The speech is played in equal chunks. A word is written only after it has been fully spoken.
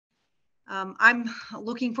I'm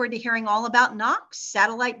looking forward to hearing all about NOx,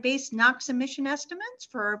 satellite-based NOx emission estimates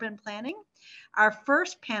for urban planning. Our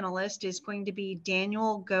first panelist is going to be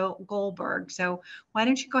Daniel Goldberg. So why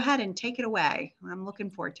don't you go ahead and take it away? I'm looking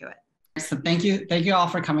forward to it. So thank you all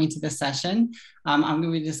for coming to this session. I'm going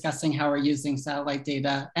to be discussing how we're using satellite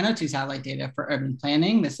data, NO2 satellite data for urban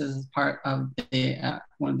planning. This is part of the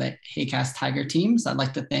one of the HAQAST Tiger teams. I'd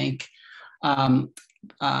like to thank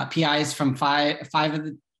PIs from five of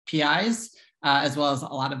the PIs, as well as a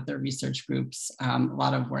lot of their research groups. A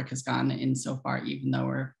lot of work has gone in so far, even though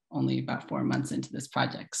we're only about 4 months into this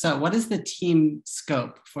project. So what is the team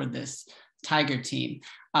scope for this Tiger team?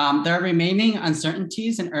 There are remaining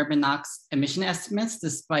uncertainties in urban NOx emission estimates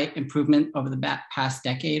despite improvement over the past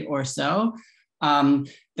decade or so.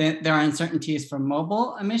 There are uncertainties for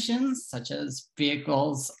mobile emissions, such as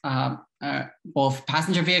vehicles, both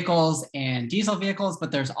passenger vehicles and diesel vehicles,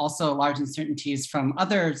 but there's also large uncertainties from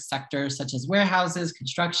other sectors, such as warehouses,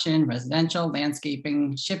 construction, residential,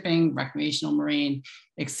 landscaping, shipping, recreational marine,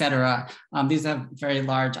 etc. These have very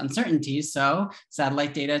large uncertainties, so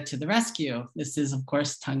satellite data to the rescue. This is, of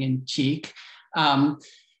course, tongue-in-cheek.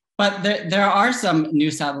 But there are some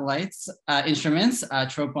new satellites, instruments,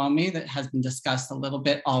 TROPOMI, that has been discussed a little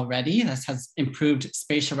bit already. This has improved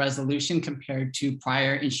spatial resolution compared to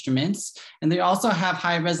prior instruments. And they also have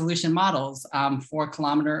high resolution models, 4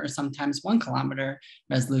 kilometer or sometimes 1 kilometer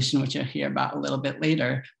resolution, which you'll hear about a little bit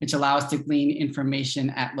later, which allow us to glean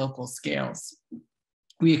information at local scales.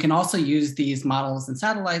 We can also use these models and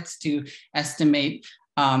satellites to estimate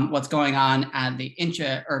what's going on at the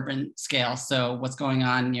intra-urban scale. So what's going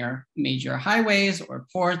on near major highways or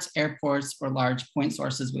ports, airports, or large point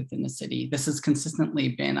sources within the city. This has consistently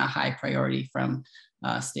been a high priority from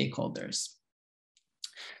stakeholders.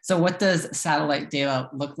 So what does satellite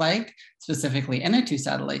data look like, specifically NO2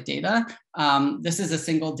 satellite data? This is a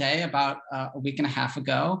single day about a week and a half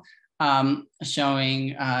ago,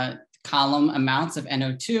 showing column amounts of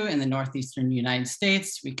NO2 in the northeastern United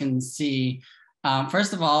States. We can see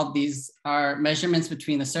first of all, these are measurements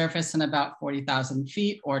between the surface and about 40,000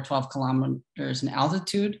 feet or 12 kilometers in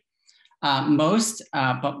altitude. Most,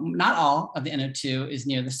 but not all, of the NO2 is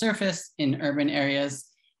near the surface in urban areas,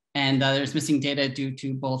 and there's missing data due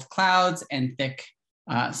to both clouds and thick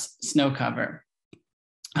snow cover.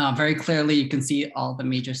 Very clearly, you can see all the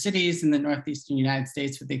major cities in the northeastern United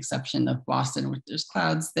States, with the exception of Boston, which there's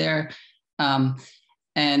clouds there. Yeah,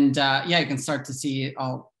 you can start to see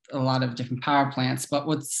a lot of different power plants, but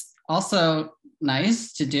what's also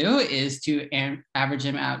nice to do is to average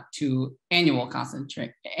them out to annual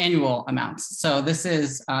amounts. So this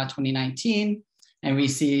is 2019, and we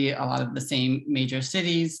see a lot of the same major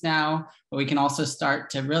cities now, but we can also start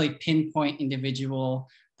to really pinpoint individual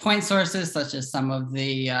point sources, such as some of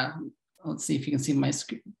the, let's see if you can see my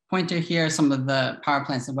pointer here, some of the power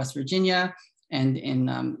plants in West Virginia and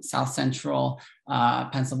in South Central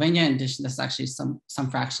Pennsylvania. In addition, there's actually some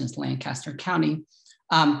fractions Lancaster County.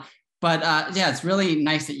 Yeah, it's really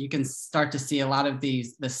nice that you can start to see a lot of the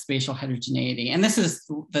spatial heterogeneity. And this is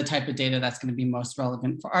the type of data that's going to be most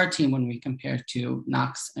relevant for our team when we compare to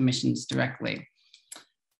NOx emissions directly.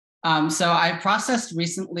 So I processed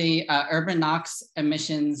recently urban NOx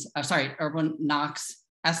emissions, urban NOx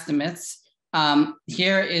estimates.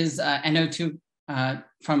 Here is NO2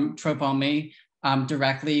 from TROPOMI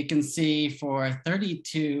directly. You can see for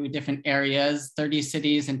 32 different areas, 30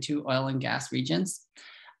 cities and 2 oil and gas regions.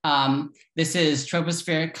 This is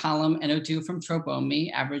tropospheric column NO2 from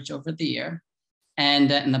TROPOMI, average over the year.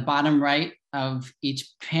 And in the bottom right of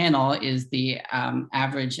each panel is the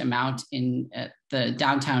average amount in the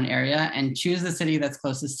downtown area, and choose the city that's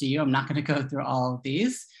closest to you. I'm not going to go through all of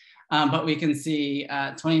these, but we can see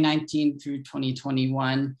 2019 through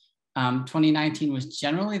 2021. 2019 was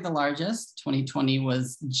generally the largest, 2020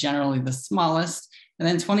 was generally the smallest, and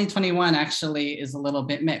then 2021 actually is a little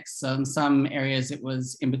bit mixed. So in some areas it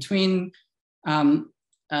was in between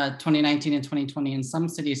 2019 and 2020. In some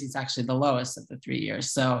cities it's actually the lowest of the 3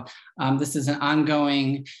 years. So this is an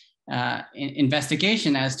ongoing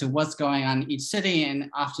investigation as to what's going on in each city, and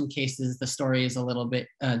often cases the story is a little bit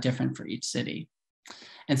different for each city.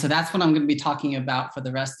 And so that's what I'm going to be talking about for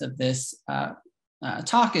the rest of this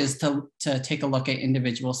talk, is to take a look at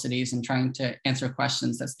individual cities and trying to answer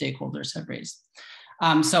questions that stakeholders have raised.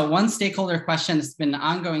 So one stakeholder question that's been an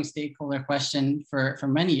ongoing stakeholder question for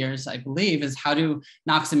many years, I believe, is how do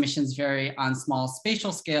NOx emissions vary on small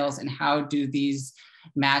spatial scales, and how do these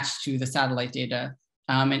match to the satellite data,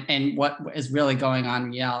 and what is really going on in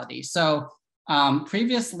reality? So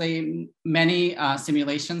previously, many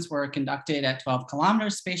simulations were conducted at 12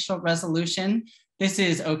 kilometer spatial resolution. This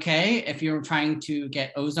is okay if you're trying to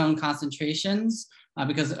get ozone concentrations,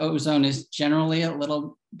 because ozone is generally a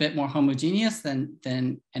little bit more homogeneous than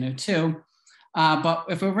NO2. But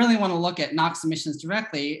if we really want to look at NOx emissions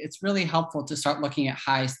directly, it's really helpful to start looking at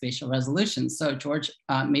high spatial resolution. So George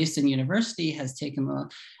Mason University has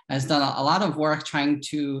done a lot of work trying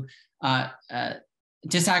to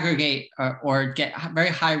disaggregate or get very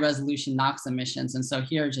high resolution NOx emissions. And so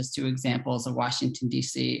here are just two examples of Washington,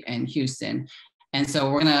 DC and Houston. And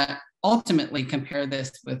so we're gonna ultimately compare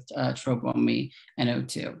this with tropomi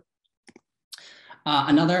NO2.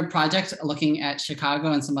 Another project looking at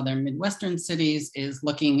Chicago and some other Midwestern cities is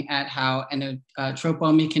looking at how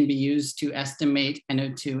tropomi can be used to estimate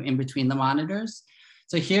NO2 in between the monitors.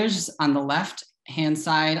 So here's on the left-hand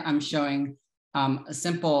side, I'm showing a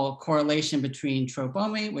simple correlation between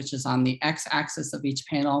tropomi, which is on the x-axis of each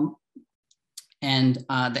panel, and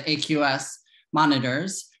the AQS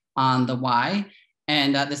monitors on the y.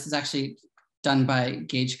 And this is actually done by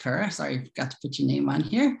Gage Kerr. Sorry, I forgot to put your name on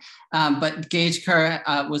here. But Gage Kerr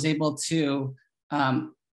was able to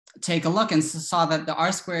take a look and saw that the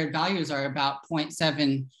R-squared values are about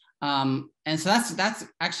 0.7. And so that's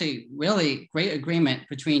actually really great agreement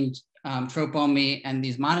between tropomi and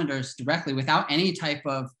these monitors directly without any type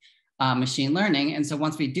of machine learning. And so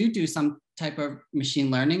once we do some type of machine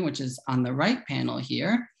learning, which is on the right panel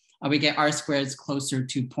here, we get R-squareds closer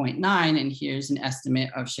to 0.9. And here's an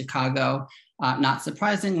estimate of Chicago. Not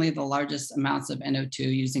surprisingly, the largest amounts of NO2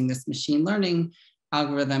 using this machine learning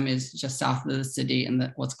algorithm is just south of the city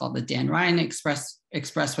in what's called the Dan Ryan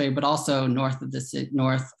Expressway, but also north of the city,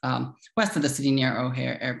 west of the city near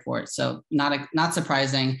O'Hare Airport. So not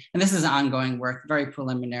surprising. And this is ongoing work, very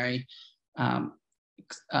preliminary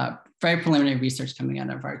research coming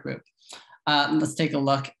out of our group. Let's take a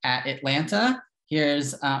look at Atlanta.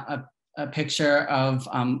 Here's a picture of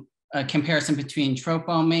a comparison between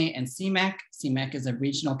tropomi and CMAQ. CMAQ is a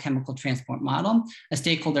regional chemical transport model. A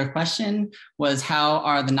stakeholder question was, how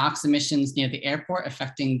are the NOx emissions near the airport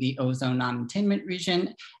affecting the ozone non-attainment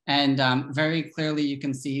region? And very clearly you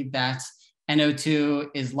can see that NO2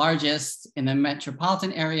 is largest in the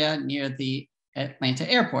metropolitan area near the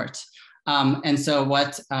Atlanta airport. And so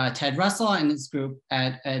what Ted Russell and his group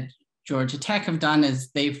at Georgia Tech have done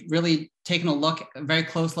is they've really taken a very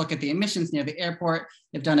close look at the emissions near the airport.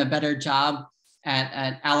 They've done a better job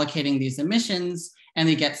at allocating these emissions, and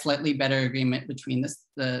they get slightly better agreement between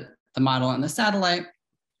the model and the satellite.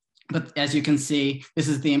 But as you can see, this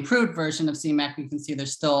is the improved version of CMAQ. You can see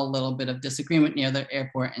there's still a little bit of disagreement near the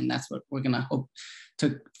airport, and that's what we're gonna hope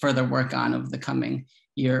to further work on over the coming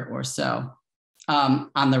year or so.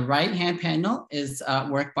 On the right-hand panel is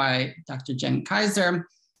work by Dr. Jen Kaiser,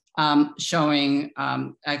 showing,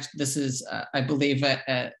 this is, I believe,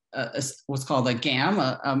 what's called a GAM,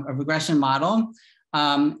 a regression model,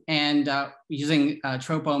 and using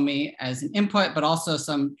tropomi as an input, but also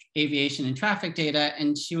some aviation and traffic data.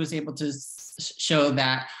 And she was able to show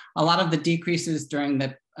that a lot of the decreases during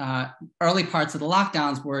the early parts of the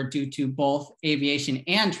lockdowns were due to both aviation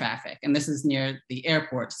and traffic. And this is near the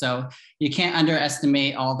airport. So you can't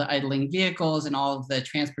underestimate all the idling vehicles and all of the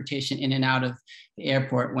transportation in and out of the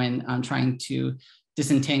airport when trying to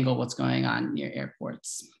disentangle what's going on near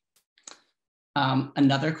airports.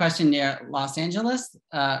 Another question near Los Angeles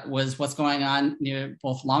was what's going on near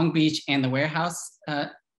both Long Beach and the warehouse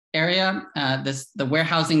area. The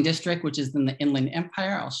warehousing district, which is in the Inland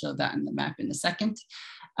Empire. I'll show that in the map in a second.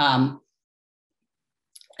 And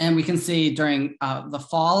we can see during the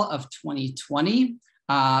fall of 2020,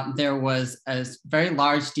 there was a very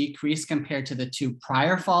large decrease compared to the two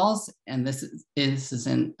prior falls. And this is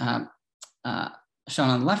shown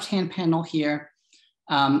on the left-hand panel here.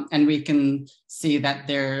 And we can see that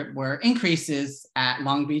there were increases at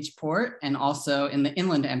Long Beach Port and also in the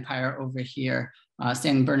Inland Empire over here,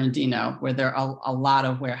 San Bernardino, where there are a lot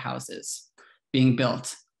of warehouses being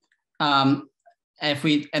built.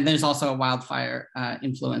 And there's also a wildfire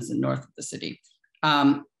influence in north of the city.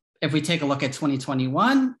 If we take a look at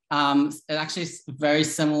 2021, actually very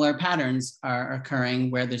similar patterns are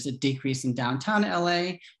occurring where there's a decrease in downtown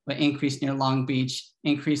LA, but increase near Long Beach,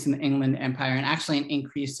 increase in the Inland Empire, and actually an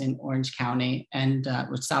increase in Orange County and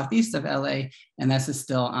which southeast of LA, and this is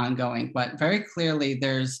still ongoing. But very clearly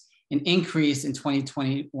there's an increase in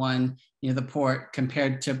 2021 near the port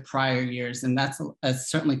compared to prior years, and that's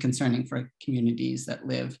certainly concerning for communities that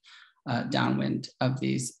live downwind of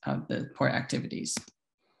the port activities.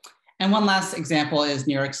 And one last example is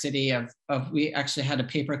New York City we actually had a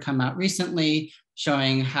paper come out recently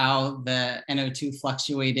showing how the NO2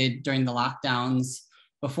 fluctuated during the lockdowns,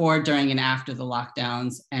 before, during, and after the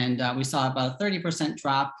lockdowns. And we saw about a 30%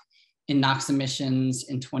 drop in NOx emissions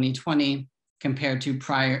in 2020 compared to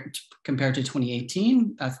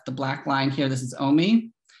 2018. That's the black line here. This is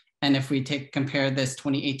OMI. And if we compare this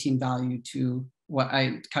 2018 value to what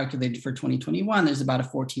I calculated for 2021, there's about a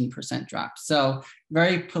 14% drop. So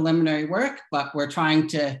very preliminary work, but we're trying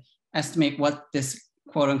to estimate what this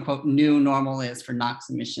quote unquote new normal is for NOx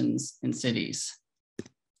emissions in cities.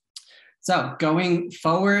 So going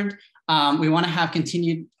forward, we want to have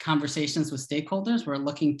continued conversations with stakeholders. We're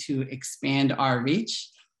looking to expand our reach.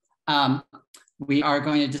 We are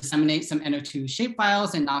going to disseminate some NO2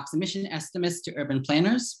 shapefiles and NOx emission estimates to urban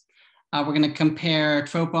planners. We're going to compare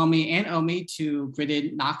trope OMI and OMI to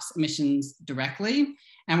gridded NOx emissions directly.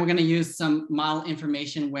 And we're going to use some model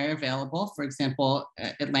information where available. For example,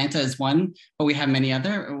 Atlanta is one, but we have many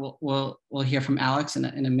other. We'll hear from Alex in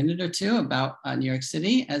a minute or two about New York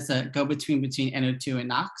City as a go-between between NO2 and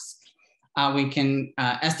NOx. We can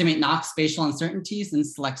estimate NOx spatial uncertainties in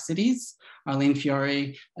select cities. Arlene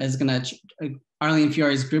Fiori's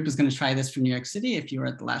group is going to try this for New York City. If you were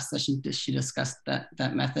at the last session, she discussed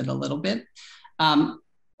that method a little bit.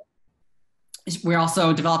 We're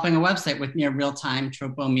also developing a website with near real-time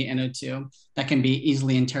trope OMI NO2 that can be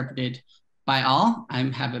easily interpreted by all. I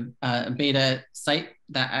have a beta site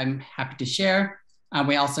that I'm happy to share.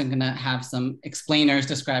 We're also going to have some explainers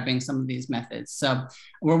describing some of these methods. So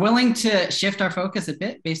we're willing to shift our focus a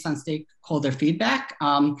bit based on stakeholder feedback.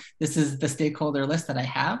 This is the stakeholder list that I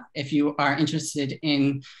have. If you are interested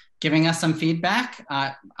in giving us some feedback,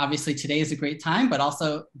 obviously today is a great time, but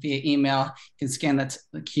also via email, you can scan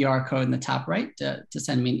the QR code in the top right to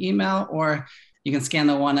send me an email, or you can scan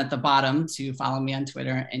the one at the bottom to follow me on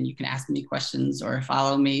Twitter, and you can ask me questions or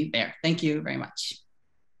follow me there. Thank you very much.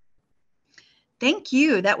 Thank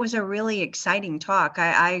you. That was a really exciting talk.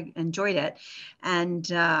 I enjoyed it.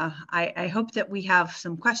 And I hope that we have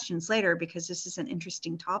some questions later because this is an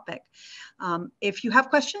interesting topic. If you have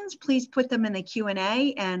questions, please put them in the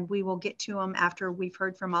Q&A and we will get to them after we've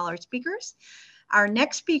heard from all our speakers. Our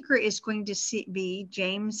next speaker is going to be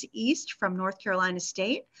James East from North Carolina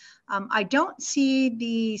State. I don't see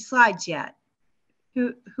the slides yet.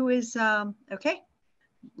 Who is, okay.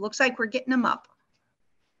 Looks like we're getting them up.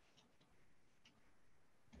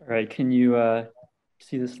 All right, can you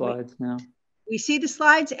see the slides now? We see the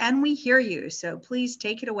slides and we hear you, so please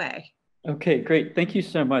take it away. Okay, great. Thank you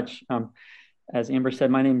so much. As Amber said,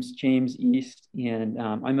 my name is James East, and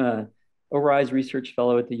I'm a ORISE Research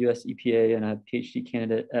Fellow at the US EPA and a PhD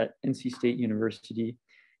candidate at NC State University.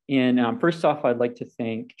 And first off, I'd like to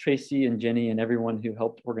thank Tracey and Jenny and everyone who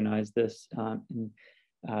helped organize this and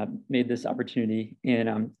made this opportunity.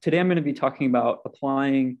 And today I'm going to be talking about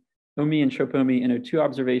applying OMI and trope OMI NO2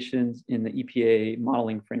 observations in the EPA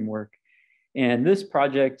modeling framework. And this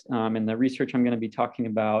project and the research I'm going to be talking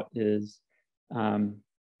about is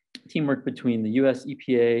teamwork between the US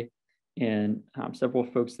EPA and several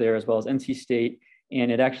folks there, as well as NC State. And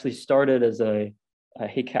it actually started as a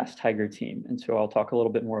HAQAST Tiger team. And so I'll talk a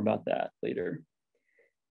little bit more about that later.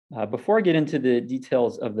 Before I get into the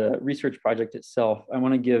details of the research project itself, I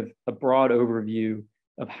want to give a broad overview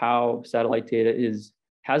of how satellite data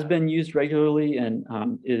has been used regularly and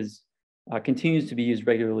continues to be used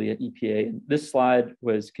regularly at EPA. And this slide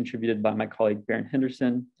was contributed by my colleague Baron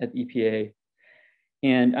Henderson at EPA.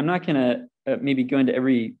 And I'm not going to maybe go into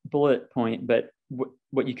every bullet point, but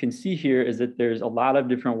what you can see here is that there's a lot of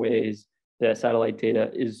different ways that satellite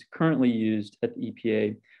data is currently used at the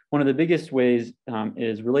EPA. One of the biggest ways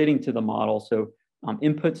is relating to the model. So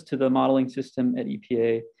inputs to the modeling system at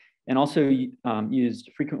EPA, and also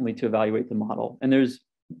used frequently to evaluate the model. And there's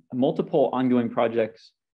multiple ongoing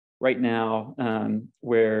projects right now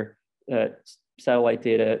where satellite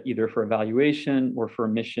data, either for evaluation or for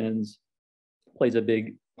missions, plays a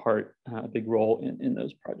big part, a big role in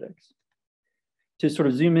those projects. To sort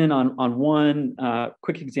of zoom in on one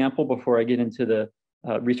quick example before I get into the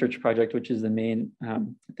research project, which is the main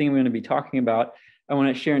thing I'm going to be talking about, I want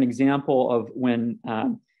to share an example of when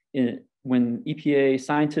EPA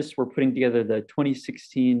scientists were putting together the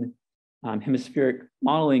 2016 hemispheric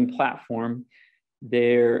modeling platform.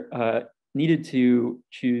 They needed to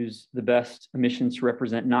choose the best emissions to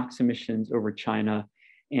represent NOx emissions over China.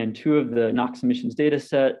 And two of the NOx emissions data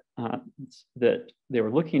set that they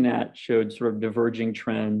were looking at showed sort of diverging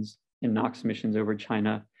trends in NOx emissions over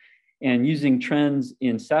China. And using trends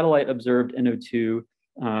in satellite observed NO2,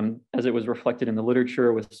 as it was reflected in the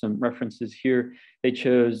literature with some references here, they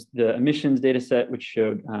chose the emissions data set, which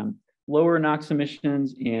showed lower NOx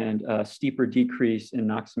emissions and a steeper decrease in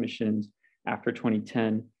NOx emissions after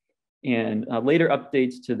 2010. And later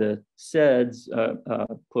updates to the SEDS,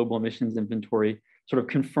 Global Emissions Inventory, sort of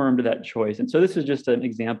confirmed that choice. And so this is just an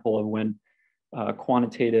example of when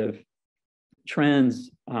quantitative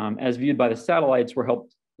trends, as viewed by the satellites, were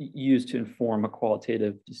used to inform a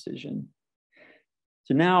qualitative decision.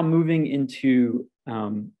 So now moving into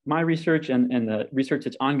my research and the research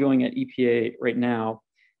that's ongoing at EPA right now,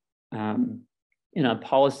 in a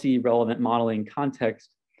policy relevant modeling context,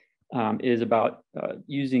 is about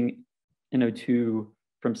using NO2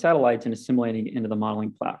 from satellites and assimilating it into the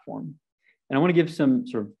modeling platform. And I want to give some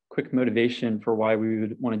sort of quick motivation for why we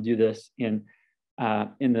would want to do this in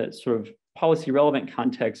the sort of policy relevant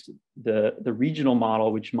context. The regional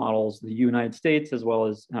model, which models the United States as well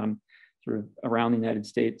as sort of around the United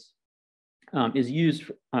States, is used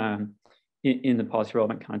in the policy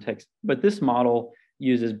relevant context. But this model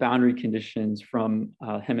uses boundary conditions from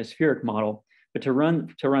a hemispheric model. But to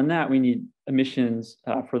run that, we need emissions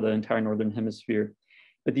for the entire Northern Hemisphere.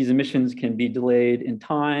 But these emissions can be delayed in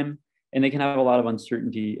time, and they can have a lot of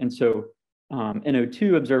uncertainty. And so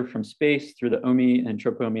NO2 observed from space through the OMI and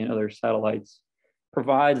TROPOMI and other satellites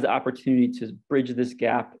provides the opportunity to bridge this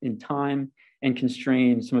gap in time and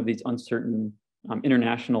constrain some of these uncertain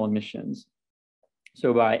international emissions.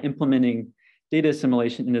 So by implementing data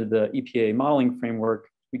assimilation into the EPA modeling framework,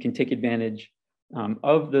 we can take advantage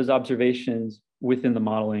of those observations within the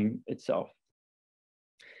modeling itself.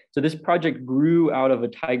 So this project grew out of a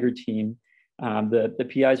Tiger team. The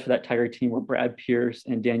PIs for that Tiger team were Brad Pierce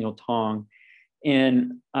and Daniel Tong.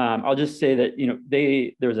 And I'll just say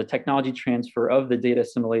that there was a technology transfer of the data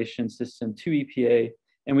assimilation system to EPA,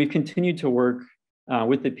 and we've continued to work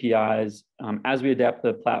with the PIs as we adapt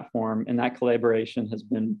the platform, and that collaboration has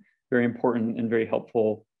been very important and very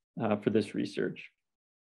helpful for this research.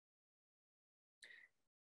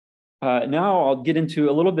 Now I'll get into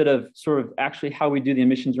a little bit of sort of actually how we do the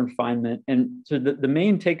emissions refinement. And so the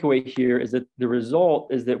main takeaway here is that the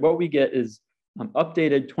result is that what we get is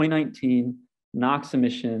updated 2019 NOx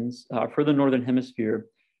emissions for the Northern Hemisphere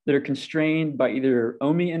that are constrained by either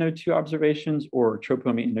OMI NO2 observations or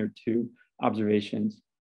TROPOMI NO2 observations.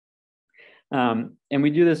 And we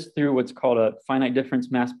do this through what's called a finite difference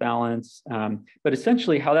mass balance. But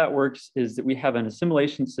essentially how that works is that we have an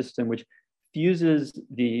assimilation system which fuses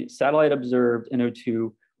the satellite observed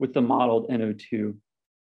NO2 with the modeled NO2.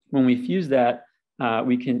 When we fuse that,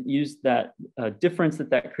 we can use that difference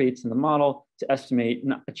that creates in the model to estimate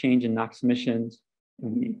a change in NOx emissions.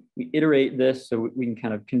 And we iterate this so we can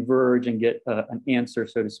kind of converge and get an answer,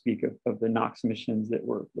 so to speak, of the NOx emissions that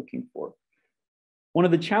we're looking for. One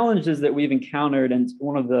of the challenges that we've encountered, and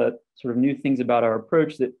one of the sort of new things about our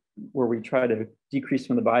approach where we try to decrease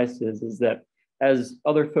some of the biases, is that, as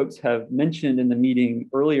other folks have mentioned in the meeting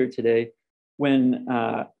earlier today, when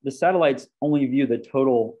the satellites only view the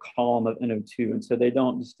total column of NO2, and so they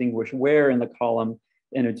don't distinguish where in the column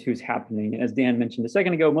NO2 is happening. As Dan mentioned a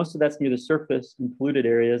second ago, most of that's near the surface in polluted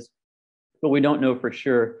areas, but we don't know for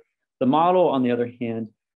sure. The model, on the other hand,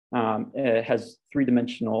 is a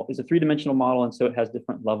three-dimensional model, and so it has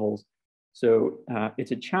different levels. So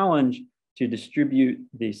it's a challenge to distribute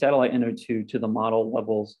the satellite NO2 to the model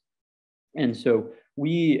levels. And so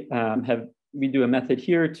we do a method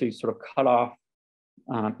here to sort of cut off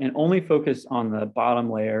and only focus on the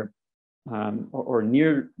bottom layer or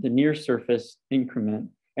near the near surface increment.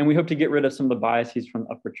 And we hope to get rid of some of the biases from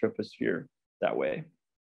the upper troposphere that way.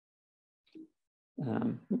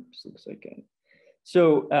 Oops, looks like it.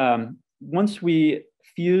 So once we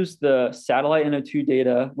fuse the satellite NO2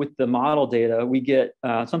 data with the model data, we get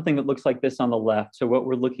something that looks like this on the left. So what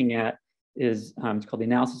we're looking at is it's called the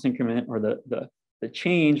analysis increment, or the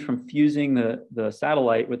change from fusing the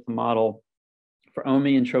satellite with the model for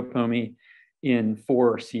OMI and TROPOMI in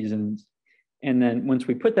 4 seasons. And then once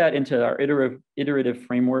we put that into our iterative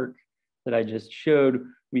framework that I just showed,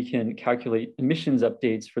 we can calculate emissions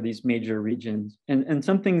updates for these major regions. And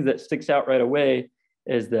something that sticks out right away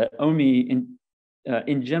is that OMI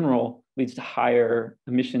in general leads to higher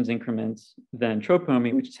emissions increments than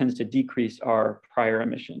TROPOMI, which tends to decrease our prior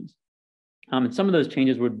emissions. And some of those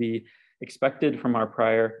changes would be expected from our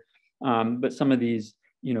prior, but some of these,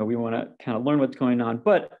 we want to kind of learn what's going on.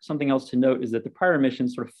 But something else to note is that the prior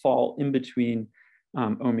emissions sort of fall in between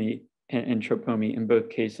OMI and TROPOMI in both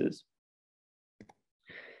cases.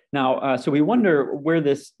 Now, so we wonder where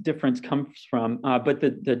this difference comes from, but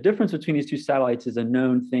the difference between these two satellites is a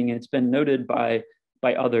known thing, and it's been noted by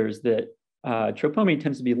others that TROPOMI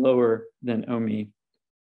tends to be lower than OMI.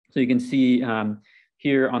 So you can see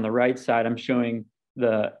here on the right side, I'm showing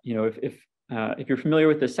if you're familiar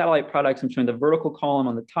with the satellite products, I'm showing the vertical column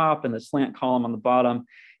on the top and the slant column on the bottom.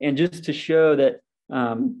 And just to show that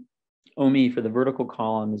OMI for the vertical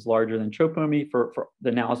column is larger than TROPOMI for the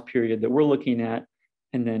analysis period that we're looking at,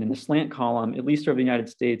 And then in the slant column, at least over the United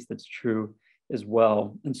States, that's true as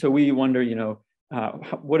well. And so we wonder,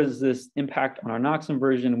 what is this impact on our NOx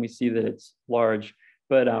inversion? And we see that it's large,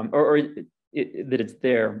 but that it's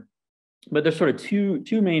there. But there's sort of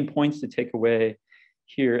two main points to take away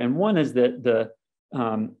here. And one is that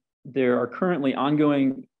there are currently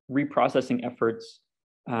ongoing reprocessing efforts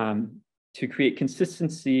to create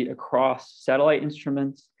consistency across satellite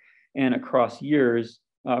instruments and across years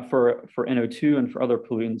for NO2 and for other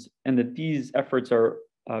pollutants, and that these efforts are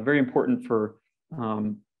very important for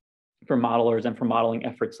modelers and for modeling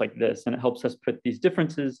efforts like this. And it helps us put these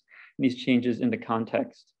differences and these changes into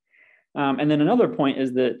context. And then another point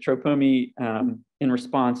is that tropomi, in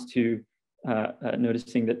response to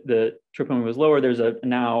noticing that the tropomi was lower, there's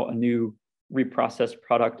now a new reprocessed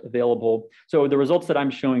product available. So the results that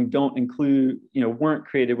I'm showing don't include, weren't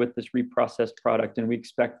created with this reprocessed product. And we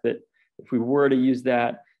expect that if we were to use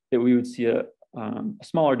that we would see a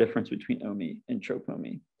smaller difference between OMI and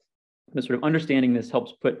tropomi. But sort of understanding this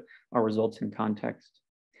helps put our results in context.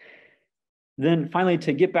 Then finally,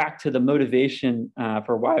 to get back to the motivation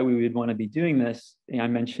for why we would want to be doing this, I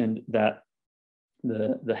mentioned that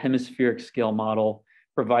the hemispheric scale model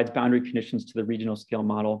provides boundary conditions to the regional scale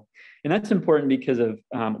model. And that's important because of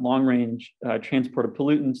long-range transport of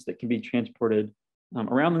pollutants that can be transported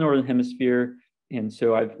around the Northern Hemisphere. And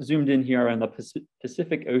so I've zoomed in here on the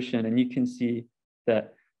Pacific Ocean, and you can see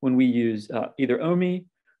that when we use either OMI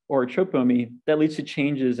or tropomi, that leads to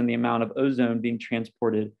changes in the amount of ozone being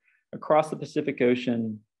transported across the Pacific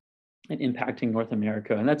Ocean and impacting North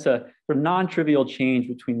America. And that's a sort of non-trivial change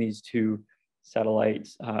between these two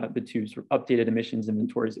satellites, the two sort of updated emissions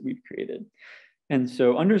inventories that we've created. And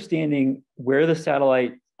so understanding where the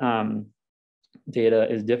satellite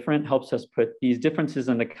data is different helps us put these differences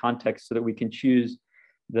into context so that we can choose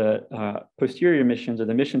the posterior emissions or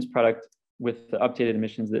the emissions product with the updated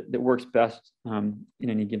emissions that works best in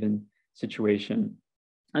any given situation.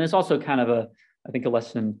 And it's also kind of I think a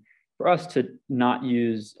lesson for us to not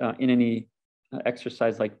use in any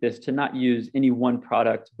exercise like this, to not use any one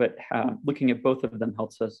product, but looking at both of them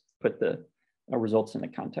helps us put the results into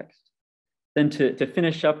context. Then to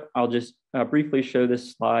finish up, I'll just briefly show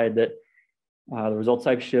this slide that the results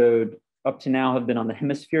I've showed up to now have been on the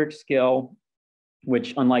hemispheric scale,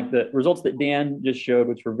 which unlike the results that Dan just showed,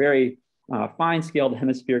 which were very fine scale, the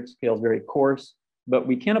hemispheric scale is very coarse, but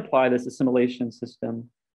we can apply this assimilation system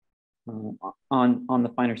on the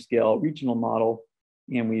finer scale regional model.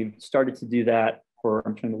 And we've started to do that for,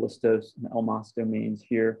 I'm showing the Listos and the LMOS domains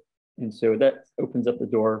here. And so that opens up the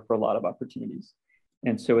door for a lot of opportunities.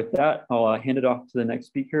 And so with that, I'll hand it off to the next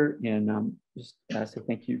speaker and just say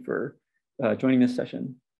thank you for joining this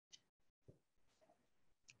session.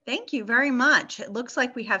 Thank you very much. It looks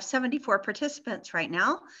like we have 74 participants right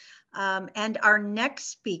now. And our next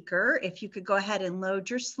speaker, if you could go ahead and load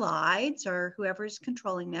your slides, or whoever is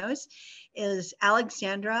controlling those, is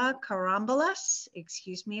Alexandra Karambelas.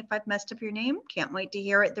 Excuse me if I've messed up your name. Can't wait to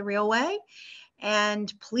hear it the real way.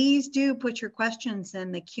 And please do put your questions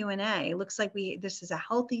in the Q&A. Looks like this is a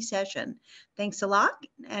healthy session. Thanks a lot.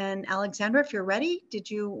 And Alexandra, if you're ready, did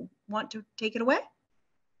you want to take it away?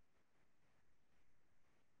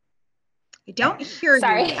 I don't hear you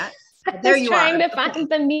yet. There you are. Trying to find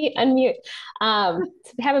the unmute.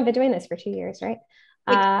 We haven't been doing this for 2 years, right?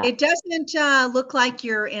 It doesn't look like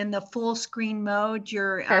you're in the full screen mode.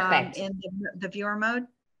 You're in the viewer mode.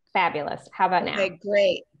 Fabulous. How about now? Okay,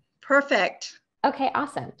 great. Perfect. Okay,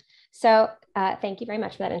 awesome. So thank you very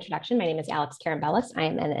much for that introduction. My name is Alex Karambelas. I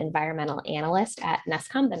am an environmental analyst at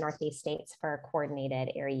NESCAUM, the Northeast States for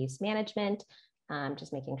Coordinated Area Use Management.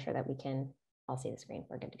 Just making sure that we can all see the screen.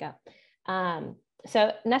 We're good to go.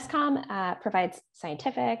 So NESCAUM provides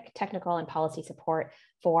scientific, technical, and policy support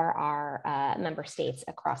for our member states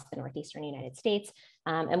across the Northeastern United States.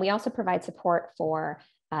 And we also provide support for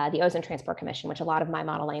the Ozone Transport Commission, which a lot of my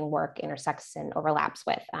modeling work intersects and overlaps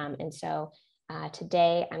with. And so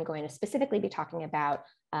today I'm going to specifically be talking about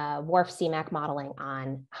WRF CMAQ modeling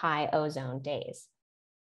on high ozone days.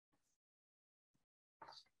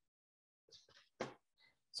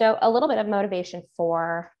 So a little bit of motivation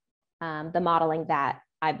for the modeling that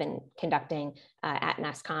I've been conducting at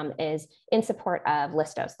NESCAUM is in support of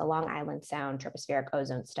LISTOS, the Long Island Sound Tropospheric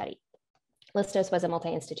Ozone Study. LISTOS was a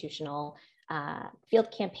multi-institutional field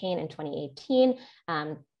campaign in 2018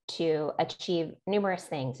 to achieve numerous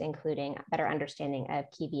things, including better understanding of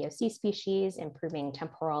key VOC species, improving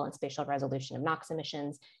temporal and spatial resolution of NOx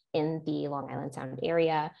emissions in the Long Island Sound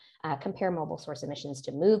area, compare mobile source emissions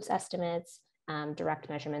to MOVES estimates, direct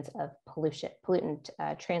measurements of pollutant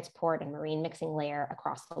transport and marine mixing layer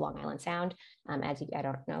across the Long Island Sound. I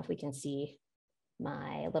don't know if we can see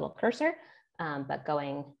my little cursor, but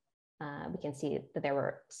going, we can see that there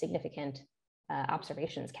were significant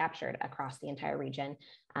observations captured across the entire region,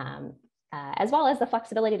 as well as the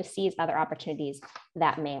flexibility to seize other opportunities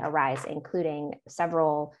that may arise, including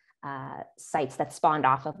several sites that spawned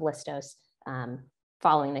off of Listos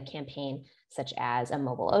following the campaign, such as a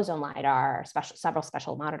mobile ozone LiDAR, several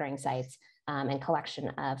special monitoring sites, and collection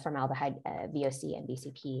of formaldehyde VOC and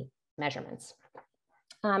VCP measurements.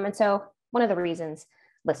 And so one of the reasons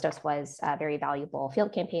Listos was a very valuable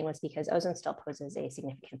field campaign was because ozone still poses a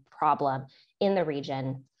significant problem in the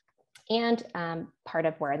region. And part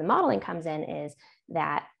of where the modeling comes in is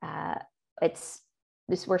that there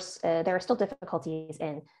are still difficulties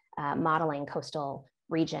in modeling coastal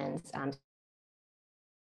regions.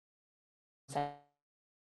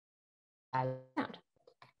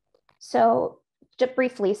 So just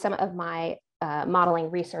briefly, some of my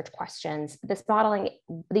modeling research questions.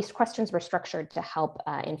 These questions were structured to help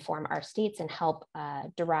inform our states and help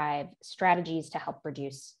derive strategies to help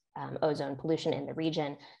reduce ozone pollution in the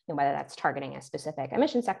region, and whether that's targeting a specific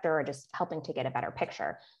emission sector or just helping to get a better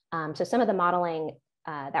picture. So some of the modeling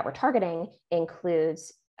that we're targeting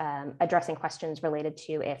includes addressing questions related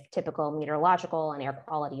to if typical meteorological and air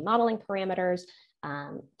quality modeling parameters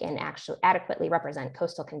can actually adequately represent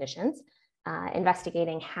coastal conditions,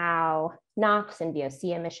 investigating how NOx and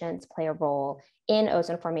VOC emissions play a role in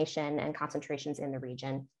ozone formation and concentrations in the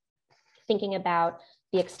region, thinking about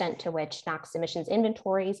the extent to which NOx emissions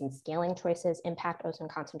inventories and scaling choices impact ozone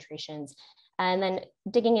concentrations, and then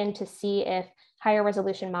digging in to see if higher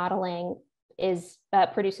resolution modeling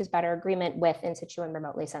produces better agreement with in situ and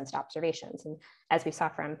remotely sensed observations. And as we saw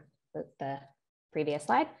from the previous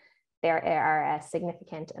slide, there are a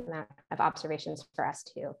significant amount of observations for us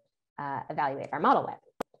to evaluate our model with.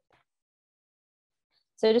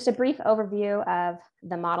 So just a brief overview of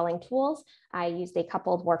the modeling tools. I used a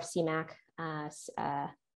coupled WRF CMAQ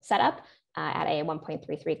setup at a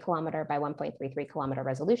 1.33 kilometer by 1.33 kilometer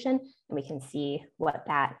resolution. And we can see what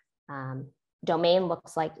that domain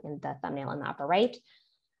looks like in the thumbnail in the upper right.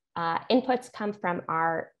 Inputs come from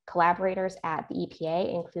our collaborators at the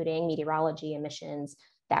EPA, including meteorology emissions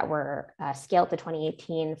that were scaled to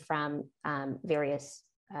 2018 from various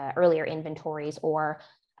earlier inventories or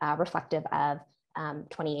reflective of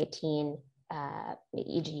 2018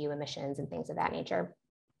 EGU emissions and things of that nature,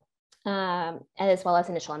 as well as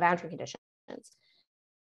initial and boundary conditions.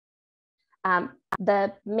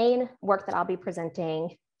 The main work that I'll be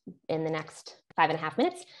presenting in the next 5.5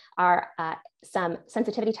 minutes are some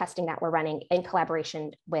sensitivity testing that we're running in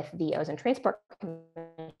collaboration with the Ozone Transport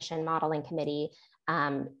Commission Modeling Committee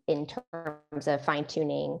in terms of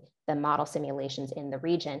fine-tuning the model simulations in the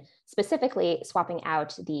region, specifically swapping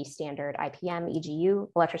out the standard IPM EGU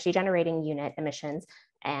electricity generating unit emissions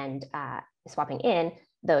and swapping in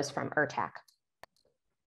those from ERTAC.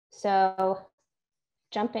 So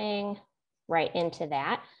jumping right into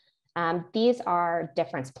that, these are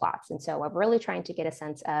difference plots. And so we're really trying to get a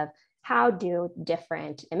sense of how do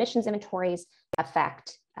different emissions inventories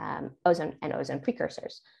affect ozone and ozone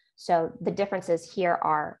precursors. So the differences here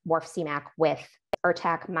are WRF CMAQ with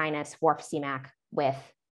ERTAC minus WRF CMAQ with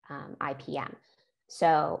IPM.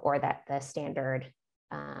 So, or that the standard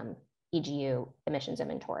EGU emissions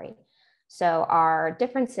inventory. So our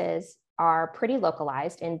differences are pretty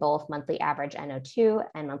localized in both monthly average NO2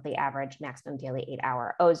 and monthly average maximum daily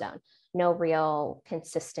 8-hour ozone. No real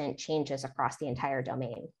consistent changes across the entire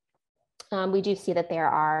domain. We do see that there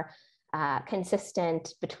are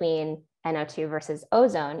consistent between NO2 versus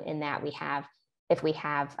ozone in that we have, if we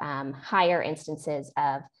have higher instances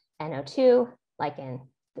of NO2, like in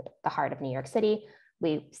the heart of New York City,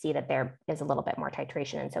 we see that there is a little bit more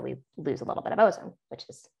titration, and so we lose a little bit of ozone, which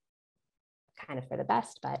is kind of for the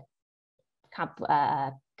best, but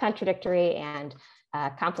contradictory and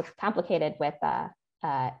complicated with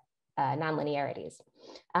nonlinearities.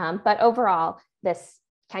 But overall, this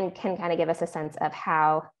can kind of give us a sense of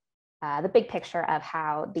how the big picture of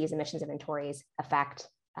how these emissions inventories affect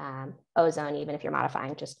ozone, even if you're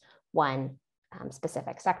modifying just one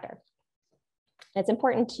specific sector. It's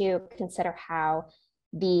important to consider how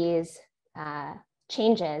these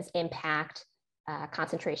changes impact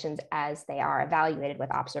concentrations as they are evaluated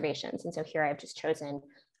with observations. And so here I've just chosen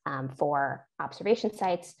for observation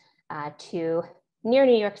sites two near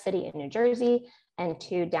New York City and New Jersey, and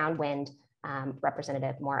two downwind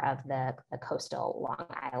representative more of the coastal Long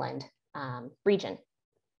Island region.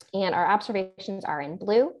 And our observations are in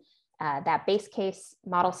blue. That base case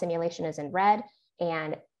model simulation is in red.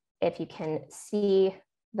 And if you can see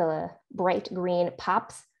the bright green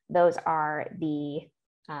pops, those are the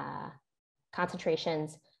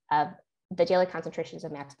concentrations of the daily concentrations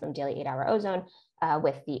of maximum daily 8-hour ozone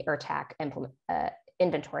with the ERTAC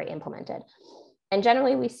inventory implemented. And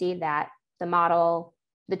generally we see that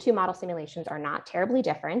the two model simulations are not terribly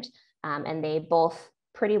different, and they both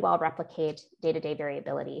pretty well replicate day-to-day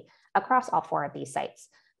variability across all 4 of these sites.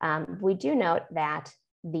 We do note that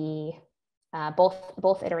the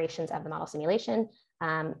both iterations of the model simulation,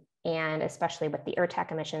 and especially with the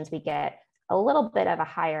ERTAC emissions, we get a little bit of a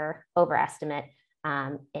higher overestimate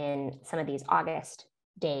in some of these August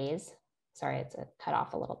days. Sorry, it's cut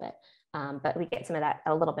off a little bit, but we get some of that,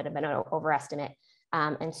 a little bit of an overestimate.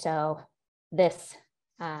 And so this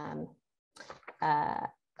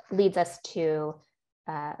leads us to,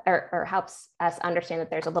 or helps us understand that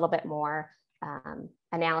there's a little bit more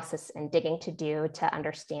analysis and digging to do to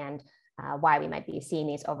understand why we might be seeing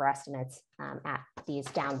these overestimates at these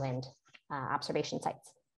downwind observation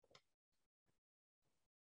sites.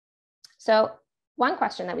 So one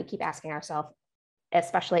question that we keep asking ourselves,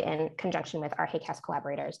 especially in conjunction with our HAQAST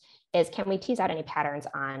collaborators, is can we tease out any patterns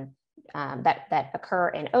on that occur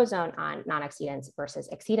in ozone on non-exceedance versus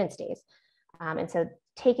exceedance days? And so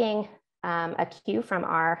taking a cue from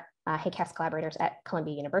our HAQAST collaborators at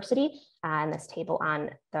Columbia University, in this table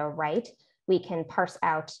on the right, we can parse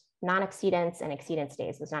out non-exceedance and exceedance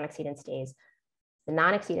days. Those non-exceedance days, the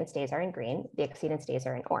non-exceedance days are in green, the exceedance days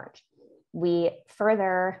are in orange. We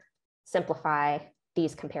further simplify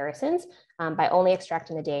these comparisons by only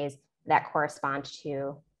extracting the days that correspond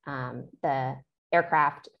to the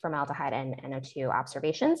aircraft formaldehyde and NO2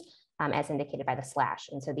 observations as indicated by the slash.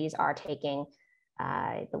 And so these are taking,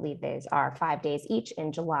 I believe these are 5 days each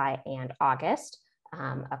in July and August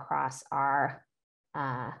across our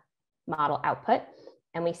model output.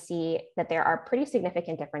 And we see that there are pretty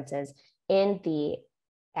significant differences in the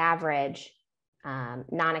average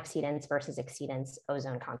non-exceedance versus exceedance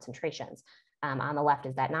ozone concentrations. On the left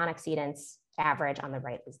is that non-exceedance average, on the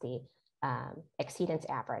right is the exceedance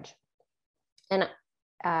average. And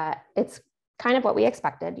it's kind of what we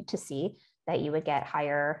expected to see, that you would get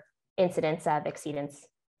higher incidence of exceedance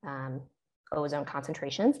ozone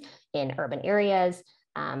concentrations in urban areas.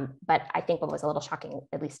 But I think what was a little shocking,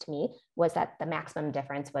 at least to me, was that the maximum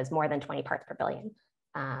difference was more than 20 parts per billion.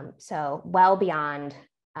 So well beyond,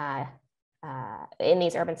 in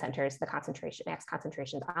these urban centers, the max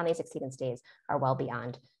concentrations on these exceedance days are well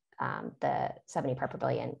beyond the 70 part per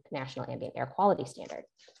billion national ambient air quality standard.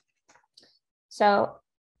 So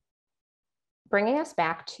bringing us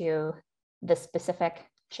back to the specific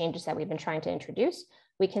changes that we've been trying to introduce,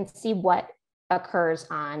 we can see what occurs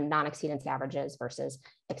on non-exceedance averages versus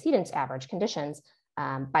exceedance average conditions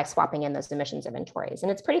by swapping in those emissions inventories.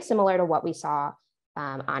 And it's pretty similar to what we saw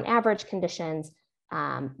on average conditions,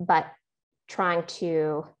 but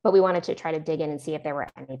we wanted to try to dig in and see if there were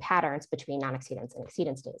any patterns between non-exceedance and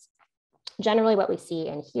exceedance days. Generally, what we see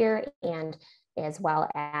in here, and as well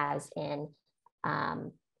as in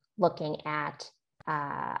looking at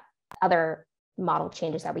other model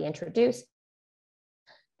changes that we introduced,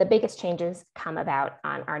 the biggest changes come about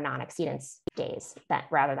on our non-exceedance days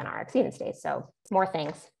rather than our exceedance days. So more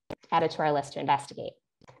things added to our list to investigate.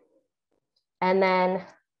 And then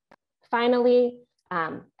finally,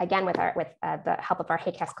 again, with the help of our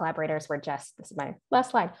HAQAST collaborators, this is my last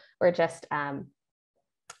slide, we're just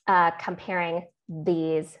comparing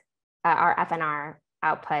these, our FNR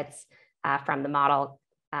outputs from the model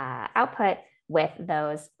output with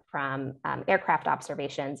those from aircraft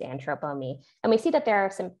observations and tropomi. And we see that there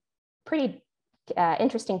are some pretty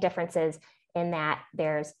interesting differences in that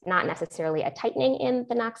there's not necessarily a tightening in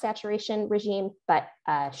the NOx saturation regime, but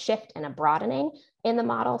a shift and a broadening in the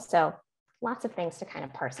model. So lots of things to kind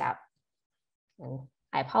of parse out. And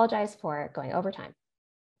I apologize for going over time.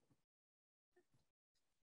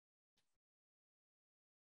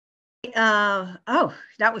 Oh,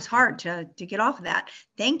 that was hard to get off of that.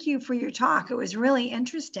 Thank you for your talk. It was really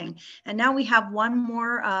interesting. And now we have one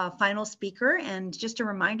more final speaker. And just a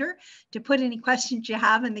reminder to put any questions you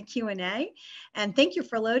have in the Q&A. And thank you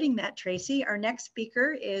for loading that, Tracey. Our next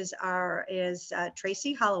speaker is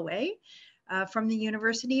Tracey Holloway from the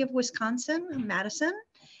University of Wisconsin-Madison.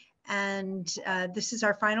 And this is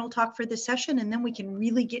our final talk for this session. And then we can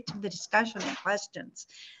really get to the discussion and questions.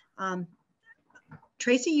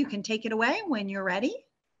 Tracey, you can take it away when you're ready.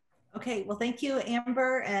 Okay, well, thank you,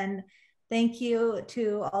 Amber, and thank you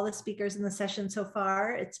to all the speakers in the session so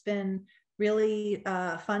far. It's been really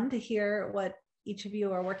fun to hear what each of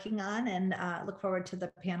you are working on, and look forward to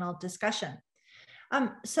the panel discussion.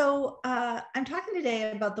 So I'm talking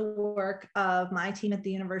today about the work of my team at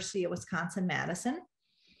the University of Wisconsin-Madison.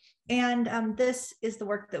 And this is the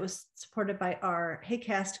work that was supported by our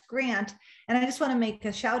HAQAST grant. And I just want to make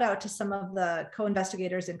a shout out to some of the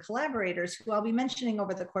co-investigators and collaborators who I'll be mentioning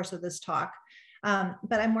over the course of this talk.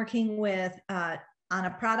 But I'm working with Anna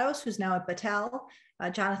Prados, who's now at Battelle,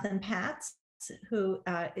 Jonathan Patz, who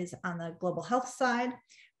is on the global health side,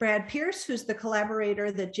 Brad Pierce, who's the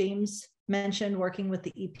collaborator that James mentioned working with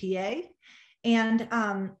the EPA, and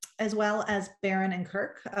as well as Barron and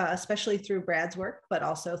Kirk, especially through Brad's work, but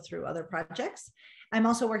also through other projects. I'm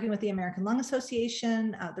also working with the American Lung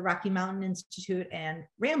Association, the Rocky Mountain Institute, and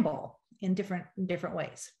Ramble in different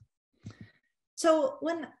ways. So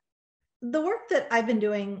when the work that I've been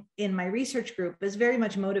doing in my research group is very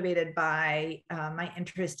much motivated by my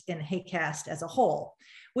interest in HAQAST as a whole,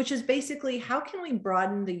 which is basically how can we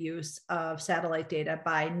broaden the use of satellite data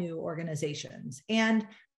by new organizations and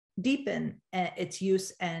deepen its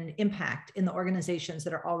use and impact in the organizations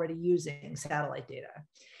that are already using satellite data.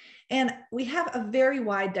 And we have a very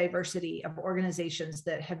wide diversity of organizations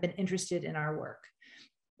that have been interested in our work.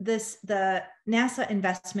 The NASA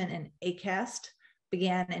investment in HAQAST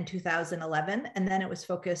began in 2011, and then it was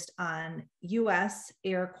focused on US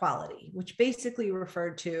air quality, which basically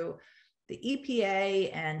referred to the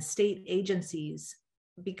EPA and state agencies,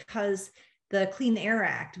 because the Clean Air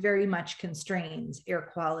Act very much constrains air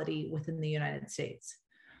quality within the United States.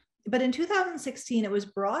 But in 2016, it was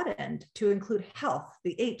broadened to include health,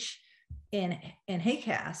 the H in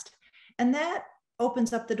HAQAST, and that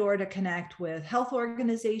opens up the door to connect with health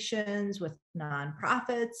organizations, with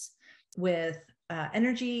nonprofits, with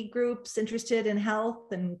energy groups interested in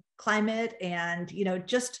health and climate, and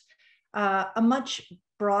just a much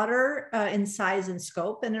broader in size and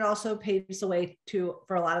scope. And it also paves the way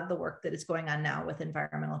for a lot of the work that is going on now with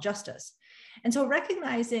environmental justice. And so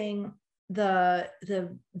recognizing the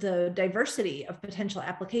diversity of potential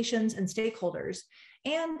applications and stakeholders,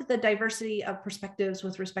 and the diversity of perspectives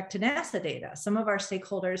with respect to NASA data. Some of our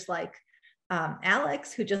stakeholders, like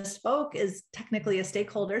Alex, who just spoke, is technically a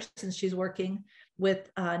stakeholder since she's working with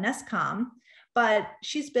NESCAUM, but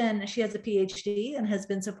she has a PhD and has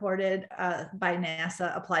been supported by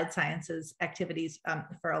NASA Applied Sciences activities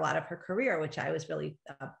for a lot of her career, which I was really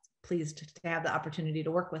pleased to have the opportunity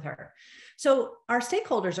to work with her. So our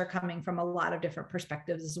stakeholders are coming from a lot of different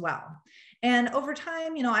perspectives as well. And over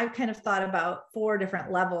time, I've kind of thought about 4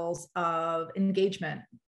 different levels of engagement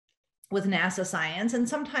with NASA science. And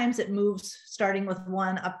sometimes it moves starting with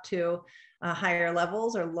 1 up to higher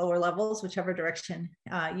levels or lower levels, whichever direction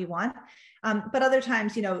you want. But other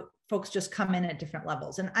times, folks just come in at different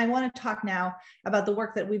levels. And I want to talk now about the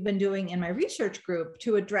work that we've been doing in my research group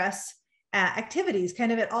to address activities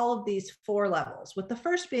kind of at all of these 4 levels, with the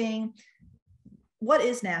first being, what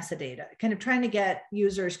is NASA data? Kind of trying to get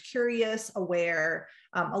users curious, aware.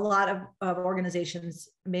 A lot of organizations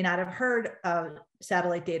may not have heard of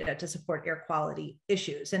satellite data to support air quality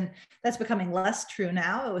issues. And that's becoming less true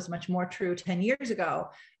now. It was much more true 10 years ago.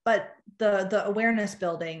 But the awareness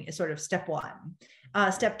building is sort of step 1.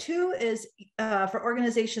 Step 2 is for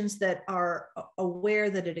organizations that are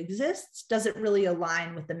aware that it exists, does it really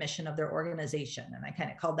align with the mission of their organization? And I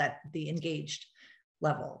kind of called that the engaged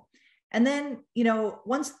level. And then,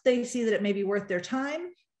 once they see that it may be worth their time,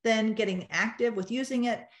 then getting active with using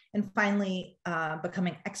it, and finally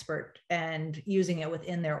becoming expert and using it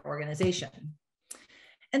within their organization.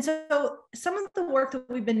 And so some of the work that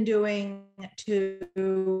we've been doing to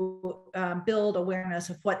build awareness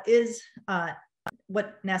of what NASA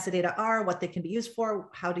data are, what they can be used for,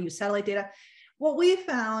 how to use satellite data. What we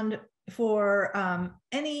found for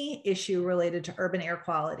any issue related to urban air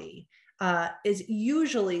quality is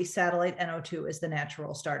usually satellite NO2 is the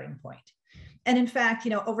natural starting point. And in fact,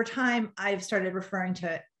 over time, I've started referring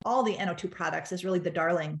to all the NO2 products as really the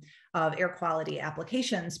darling of air quality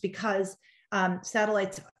applications, because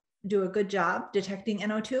satellites do a good job detecting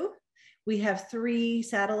NO2. We have 3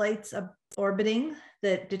 satellites orbiting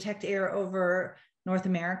that detect air over North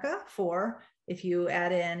America, 4 if you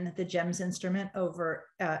add in the GEMS instrument over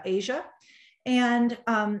Asia. And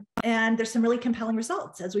there's some really compelling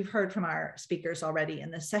results, as we've heard from our speakers already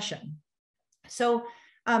in this session. So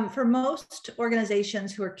for most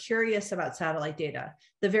organizations who are curious about satellite data,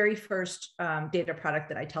 the very first data product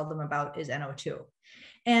that I tell them about is NO2.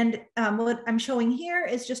 And what I'm showing here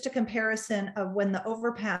is just a comparison of when the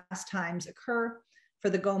overpass times occur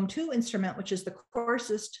for the GOM-2 instrument, which is the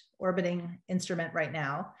coarsest orbiting instrument right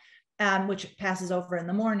now, which passes over in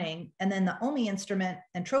the morning, and then the OMI instrument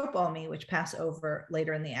and TROP-OMI, which pass over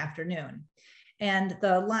later in the afternoon. And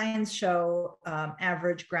the lines show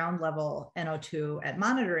average ground level NO2 at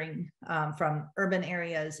monitoring from urban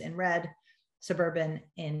areas in red suburban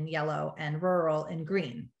in yellow, and rural in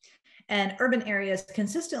green. And urban areas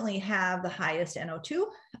consistently have the highest NO2,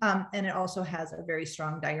 and it also has a very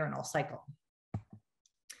strong diurnal cycle.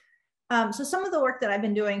 So some of the work that I've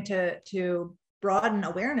been doing to broaden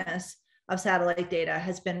awareness of satellite data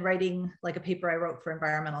has been writing like a paper I wrote for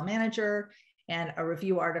Environmental Manager and a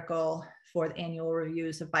review article for the annual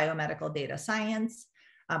reviews of biomedical data science,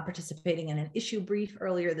 participating in an issue brief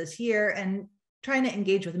earlier this year, and trying to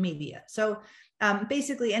engage with media. So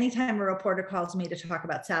basically, anytime a reporter calls me to talk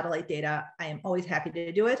about satellite data, I am always happy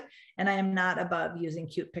to do it. And I am not above using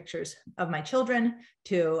cute pictures of my children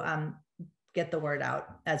to get the word out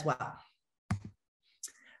as well.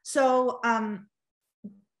 So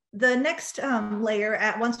the next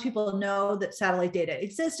layer, once people know that satellite data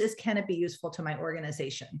exists, is can it be useful to my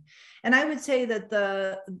organization? And I would say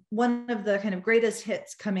that one of the kind of greatest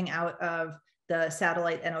hits coming out of the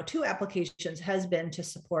satellite NO2 applications has been to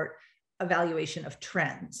support evaluation of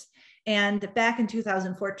trends. And back in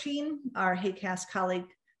 2014, our HAQAST colleague,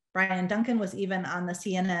 Brian Duncan, was even on the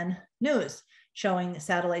CNN news showing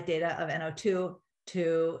satellite data of NO2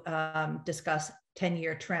 to discuss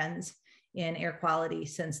 10-year trends in air quality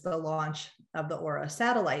since the launch of the ORISE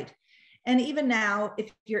satellite. And even now, if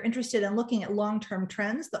you're interested in looking at long-term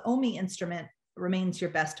trends, the OMI instrument remains your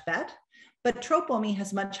best bet, but TROP-OMI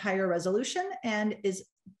has much higher resolution and is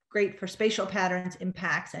great for spatial patterns,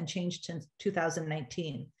 impacts, and changed since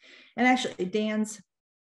 2019. And actually, Dan's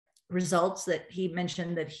results that he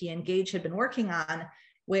mentioned that he engaged had been working on,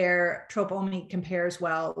 where TROP-OMI compares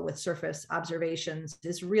well with surface observations,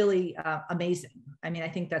 is really amazing. I mean, I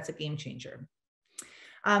think that's a game changer.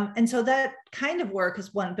 And so that kind of work has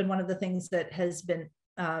been one of the things that has been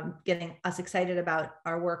getting us excited about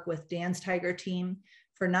our work with Dan's Tiger team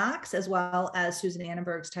for NOx, as well as Susan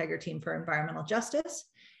Annenberg's Tiger team for environmental justice.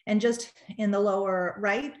 And just in the lower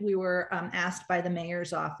right, we were asked by the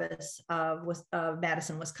mayor's office of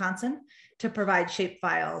Madison, Wisconsin, to provide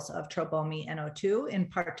shapefiles of TROP-OMI NO2, in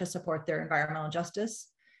part to support their environmental justice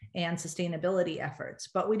and sustainability efforts.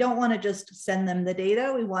 But we don't want to just send them the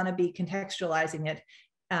data. We want to be contextualizing it.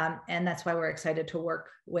 And that's why we're excited to work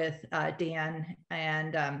with Dan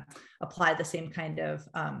and apply the same kind of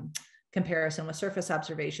comparison with surface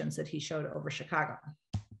observations that he showed over Chicago.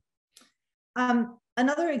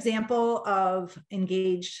 Another example of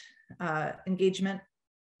engagement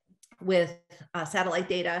with satellite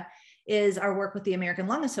data is our work with the American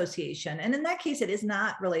Lung Association. And in that case, it is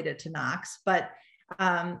not related to NOx, but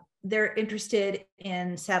they're interested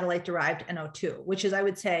in satellite-derived NO2, which is, I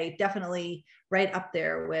would say, definitely right up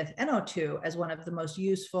there with NO2 as one of the most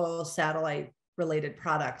useful satellite-related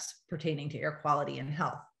products pertaining to air quality and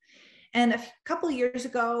health. And a couple of years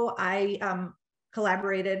ago, I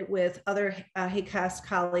collaborated with other HAQAST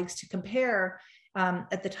colleagues to compare,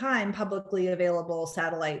 at the time, publicly available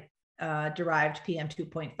satellite-derived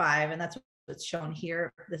PM2.5, and that's what's shown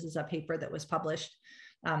here. This is a paper that was published,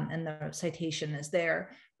 and the citation is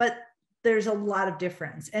there. But there's a lot of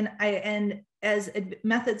difference, and as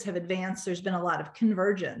methods have advanced, there's been a lot of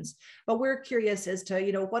convergence. But we're curious as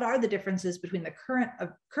to, what are the differences between the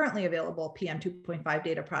currently available PM2.5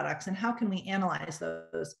 data products, and how can we analyze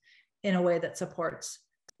those in a way that supports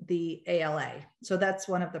the ALA. So that's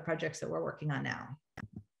one of the projects that we're working on now.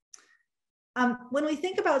 When we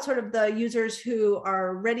think about sort of the users who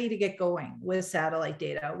are ready to get going with satellite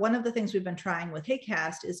data, one of the things we've been trying with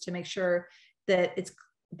HAQAST is to make sure that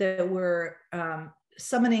we're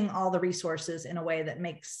summoning all the resources in a way that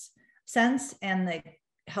makes sense and that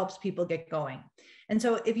helps people get going. And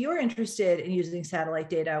so if you're interested in using satellite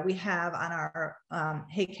data, we have on our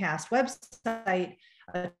HAQAST website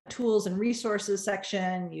a tools and resources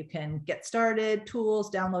section. You can get started, tools,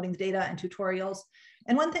 downloading the data, and tutorials.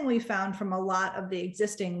 And one thing we found from a lot of the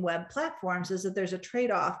existing web platforms is that there's a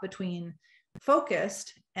trade-off between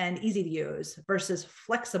focused and easy to use versus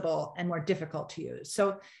flexible and more difficult to use.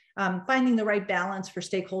 So finding the right balance for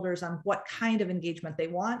stakeholders on what kind of engagement they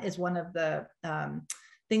want is one of the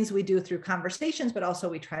things we do through conversations, but also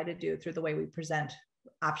we try to do through the way we present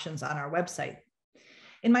options on our website.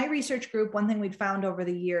 In my research group, one thing we've found over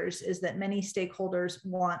the years is that many stakeholders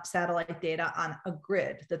want satellite data on a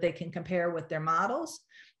grid that they can compare with their models,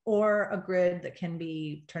 or a grid that can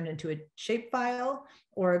be turned into a shapefile,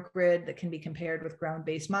 or a grid that can be compared with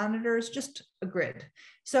ground-based monitors, just a grid.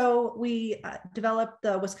 So we developed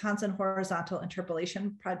the Wisconsin Horizontal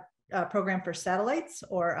Interpolation Program for Satellites,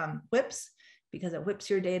 or WIPS, because it whips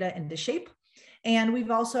your data into shape. And we've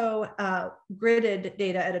also gridded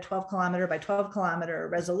data at a 12 kilometer by 12 kilometer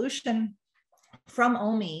resolution from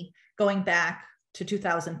OMI going back to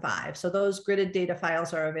 2005. So those gridded data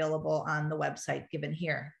files are available on the website given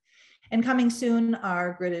here. And coming soon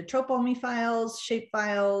are gridded tropomi files, shape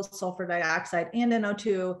files, sulfur dioxide, and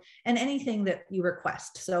NO2, and anything that you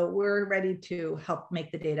request. So we're ready to help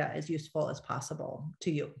make the data as useful as possible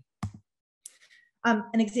to you. An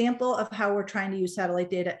example of how we're trying to use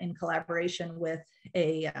satellite data in collaboration with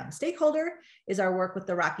a stakeholder is our work with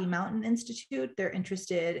the Rocky Mountain Institute. They're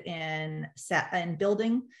interested in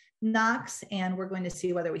building NOx, and we're going to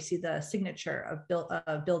see whether we see the signature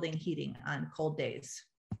of building heating on cold days.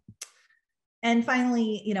 And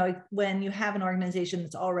finally, when you have an organization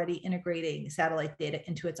that's already integrating satellite data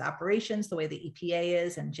into its operations, the way the EPA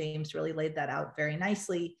is, and James really laid that out very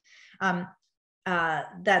nicely,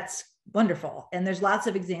 that's wonderful. And there's lots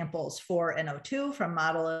of examples for NO2, from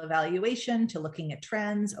model evaluation to looking at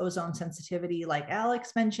trends, ozone sensitivity, like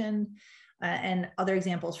Alex mentioned, and other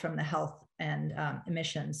examples from the health and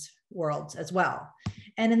emissions worlds as well.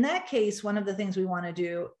 And in that case, one of the things we want to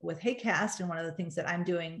do with HAQAST, and one of the things that I'm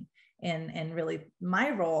doing in really my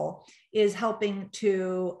role, is helping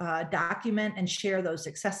to document and share those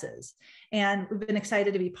successes. And we've been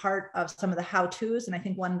excited to be part of some of the how-tos. And I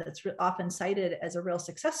think one that's often cited as a real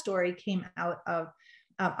success story came out of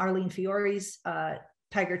Arlene Fiore's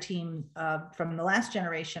Tiger team from the last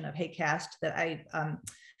generation of HAQAST that I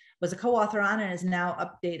was a co-author on, and is now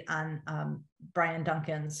update on Brian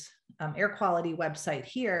Duncan's air quality website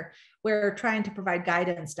here. We're trying to provide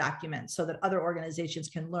guidance documents so that other organizations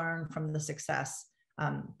can learn from the success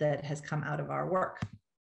that has come out of our work.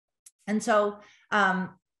 And so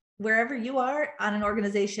wherever you are on an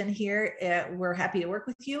organization here, we're happy to work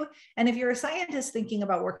with you. And if you're a scientist thinking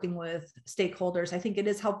about working with stakeholders, I think it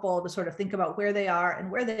is helpful to sort of think about where they are and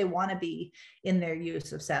where they want to be in their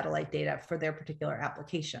use of satellite data for their particular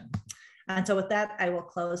application. And so with that, I will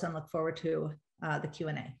close and look forward to the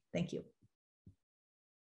Q&A. Thank you.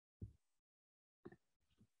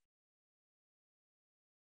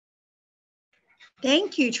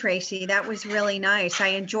 Thank you, Tracey. That was really nice. I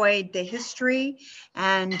enjoyed the history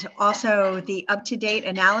and also the up-to-date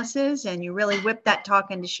analysis, and you really whipped that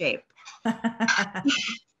talk into shape.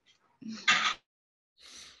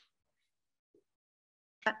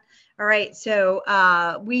 All right,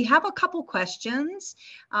 so we have a couple questions.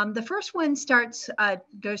 The first one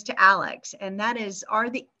goes to Alex, and that is,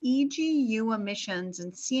 are the EGU emissions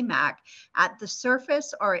in CMAQ at the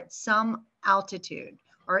surface or at some altitude?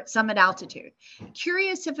 Or at summit altitude?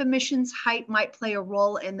 Curious if emissions height might play a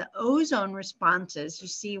role in the ozone responses you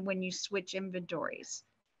see when you switch inventories.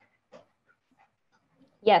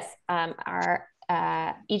 Yes, our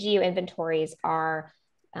EGU inventories are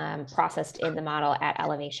processed in the model at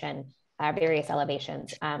elevation, various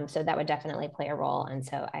elevations. So that would definitely play a role. And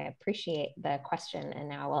so I appreciate the question, and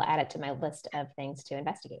now I will add it to my list of things to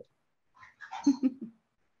investigate.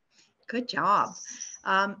 Good job.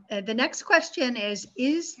 The next question is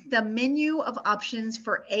the menu of options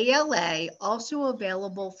for ALA also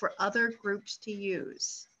available for other groups to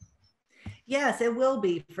use? Yes, it will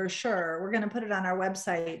be, for sure. We're going to put it on our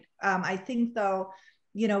website. I think, though,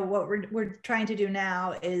 what we're trying to do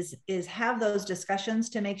now is have those discussions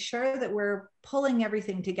to make sure that we're pulling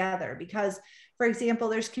everything together. Because, for example,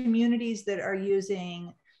 there's communities that are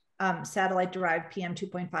using satellite-derived PM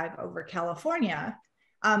 2.5 over California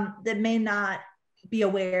that may not be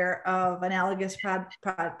aware of analogous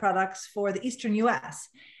products for the Eastern US.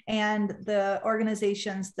 And the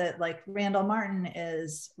organizations that, like Randall Martin,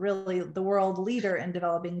 is really the world leader in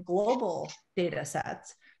developing global data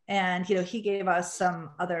sets. And he gave us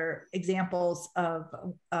some other examples of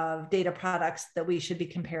data products that we should be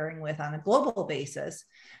comparing with on a global basis.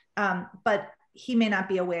 But he may not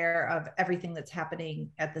be aware of everything that's happening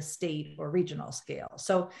at the state or regional scale.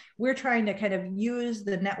 So we're trying to kind of use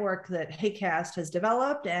the network that HAQAST has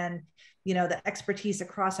developed and the expertise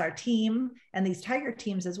across our team and these Tiger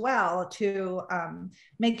teams as well to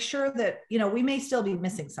make sure that, we may still be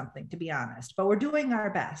missing something, to be honest, but we're doing our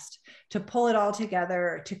best to pull it all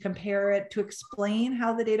together, to compare it, to explain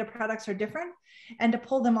how the data products are different, and to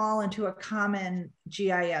pull them all into a common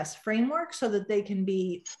GIS framework so that they can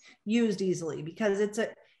be used easily. Because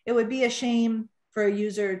it would be a shame for a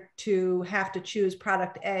user to have to choose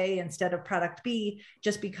product A instead of product B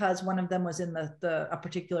just because one of them was in a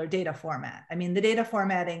particular data format. I mean, the data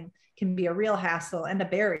formatting can be a real hassle and a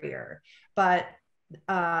barrier, but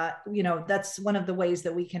that's one of the ways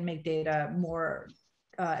that we can make data more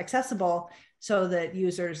accessible so that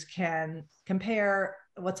users can compare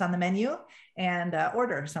what's on the menu and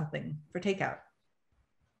order something for takeout.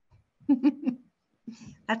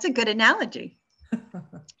 That's a good analogy.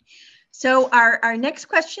 So our next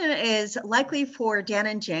question is likely for Dan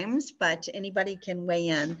and James, but anybody can weigh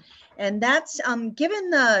in. And that's given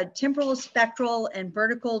the temporal, spectral, and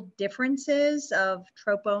vertical differences of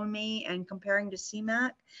troponomy and comparing to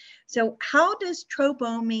CMAQ. So how does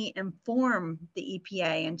troponomy inform the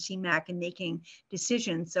EPA and CMAQ in making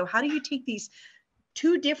decisions? So how do you take these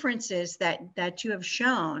two differences that you have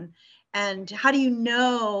shown, and how do you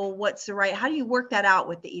know what's the right, how do you work that out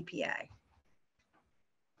with the EPA?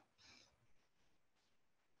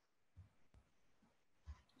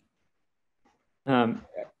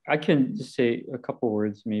 I can just say a couple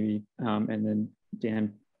words maybe, and then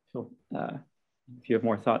Dan, if you have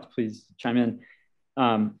more thoughts, please chime in.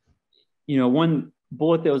 You know, one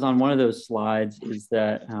bullet that was on one of those slides is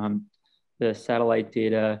that the satellite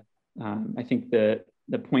data, I think the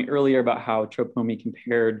point earlier about how troponomy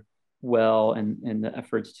compared well and the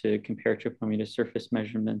efforts to compare troponomy to surface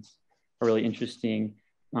measurements are really interesting.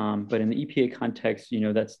 But in the EPA context, you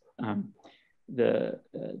know, that's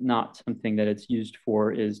not something that it's used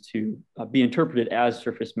for is to be interpreted as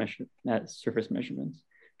surface measurements.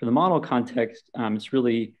 For the model context, it's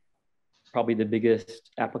really probably the biggest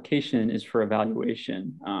application is for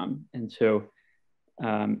evaluation. And so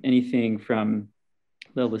anything from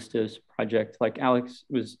the Listos project, like Alex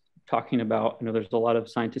was talking about, I know there's a lot of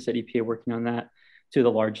scientists at EPA working on that, to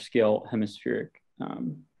the large scale hemispheric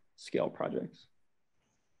scale projects.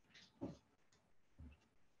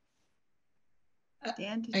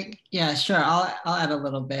 Dan, yeah, sure. I'll add a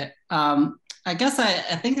little bit. I guess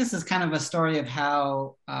I think this is kind of a story of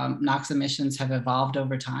how NOx emissions have evolved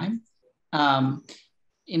over time.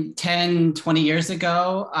 In 10, 20 years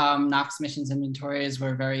ago, NOx emissions inventories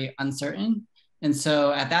were very uncertain. And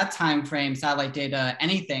so at that time frame, satellite data,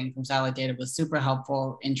 anything from satellite data was super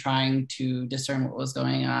helpful in trying to discern what was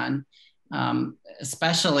going on,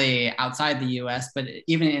 especially outside the US, but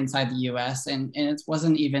even inside the US. And it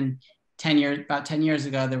wasn't even about 10 years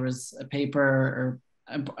ago, there was a paper or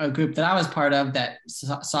a group that I was part of that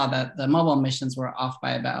saw that the mobile emissions were off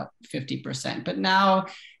by about 50%. But now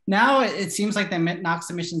it seems like the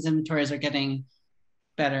NOx emissions inventories are getting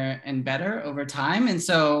better and better over time. And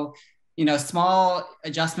so, you know, small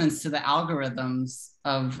adjustments to the algorithms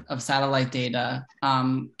of satellite data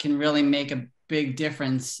can really make a big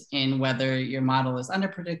difference in whether your model is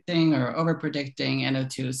underpredicting or overpredicting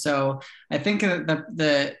NO2. So I think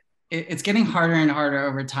it's getting harder and harder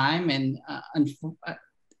over time. And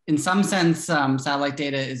in some sense, satellite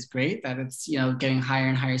data is great that it's, you know, getting higher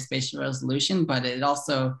and higher spatial resolution, but it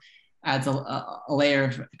also adds a layer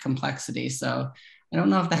of complexity. So I don't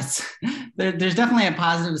know if that's, there's definitely a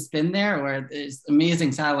positive spin there where there's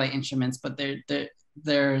amazing satellite instruments, but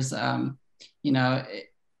there's, you know,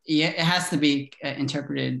 it has to be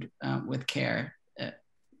interpreted with care.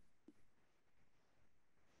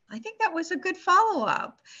 I think that was a good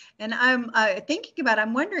follow-up. And I'm thinking about,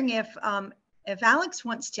 I'm wondering if Alex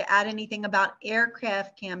wants to add anything about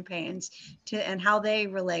aircraft campaigns and how they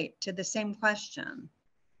relate to the same question.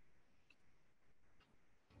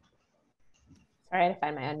 Sorry, I had to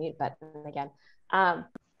find my unmute button again. I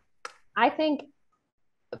think,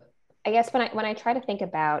 I guess when I try to think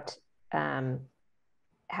about all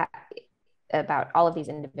of these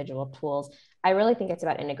individual tools, I really think it's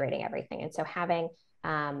about integrating everything. And so having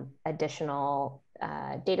additional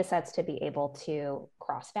data sets to be able to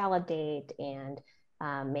cross-validate and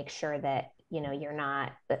make sure that, you know, you're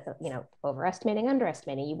not, you know, overestimating,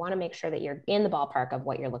 underestimating. You want to make sure that you're in the ballpark of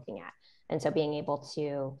what you're looking at. And so being able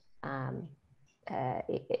to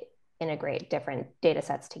integrate different data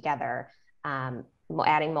sets together,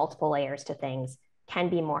 adding multiple layers to things can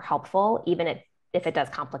be more helpful, even if it does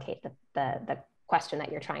complicate the question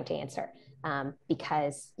that you're trying to answer,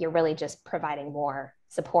 because you're really just providing more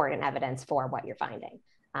support and evidence for what you're finding.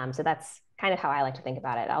 So that's kind of how I like to think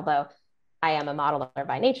about it. Although I am a modeler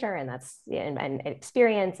by nature, and that's and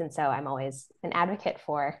experience, and so I'm always an advocate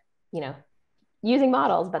for, you know, using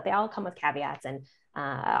models, but they all come with caveats, and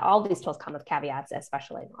all these tools come with caveats,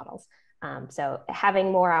 especially models. So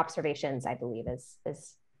having more observations, I believe, is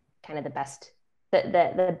kind of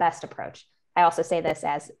the best approach. I also say this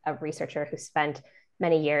as a researcher who spent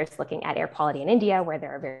many years looking at air quality in India, where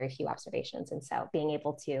there are very few observations. And so being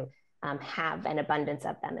able to have an abundance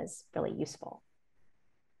of them is really useful.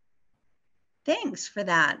 Thanks for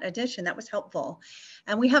that addition. That was helpful.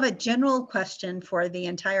 And we have a general question for the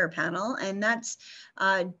entire panel, and that's,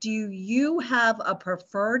 do you have a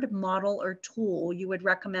preferred model or tool you would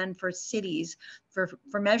recommend for cities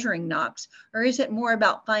for measuring NOx, or is it more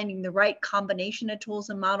about finding the right combination of tools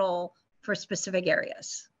and model for specific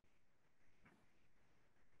areas?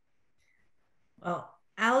 Well,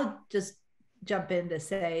 I'll just jump in to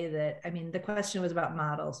say that, I mean, the question was about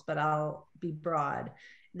models, but I'll be broad,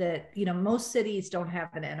 that, you know, most cities don't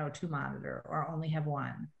have an NO2 monitor or only have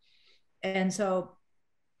one. And so,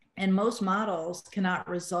 and most models cannot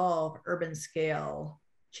resolve urban scale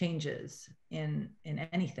changes in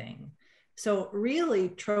anything. So really,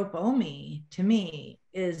 tropomi to me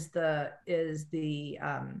is the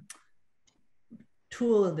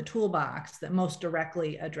tool in the toolbox that most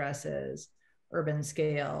directly addresses urban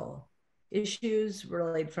scale issues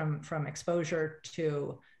related from exposure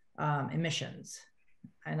to emissions.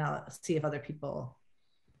 And I'll see if other people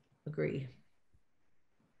agree.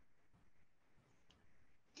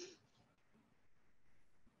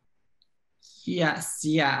 Yes,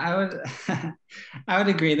 yeah, I would I would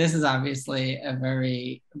agree. This is obviously a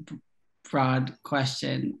very broad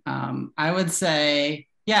question. I would say,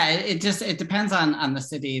 yeah, it depends on the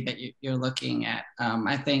city that you're looking at.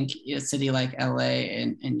 I think a city like LA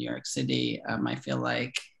and New York City, I feel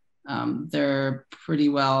like they're pretty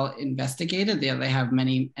well investigated. They have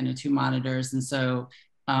many NO2 monitors, and so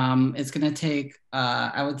it's going to take,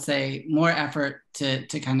 I would say, more effort to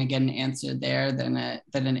kind of get an answer there than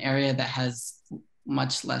an area that has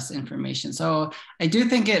much less information. So I do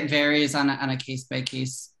think it varies on a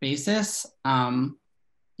case-by-case basis.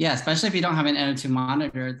 Yeah, especially if you don't have an NO2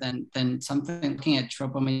 monitor, then something looking at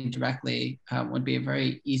tropomi directly would be a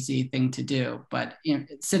very easy thing to do. But you know,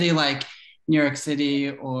 a city like New York City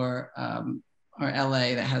or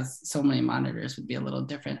LA that has so many monitors would be a little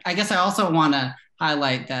different. I guess I also want to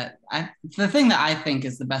highlight that the thing that I think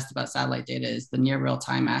is the best about satellite data is the near real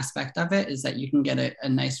time aspect of it, is that you can get a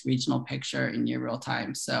nice regional picture in near real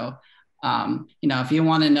time. So, you know, if you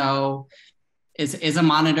want to know, is a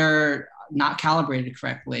monitor not calibrated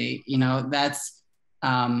correctly, you know, that's,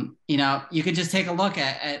 you know, you could just take a look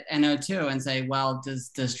at NO2 and say, well,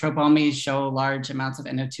 does tropomi show large amounts of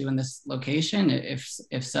NO2 in this location?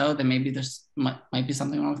 If so, then maybe there's might be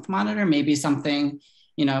something wrong with the monitor, maybe something,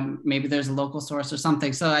 you know, maybe there's a local source or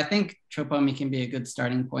something. So I think tropomi can be a good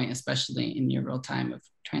starting point, especially in near real time, of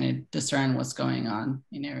trying to discern what's going on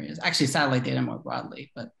in areas. Actually, satellite data more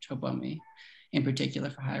broadly, but tropomi in particular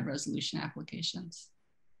for high resolution applications.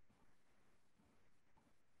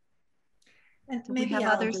 And Do maybe we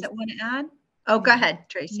have others that want to add? Oh, go ahead,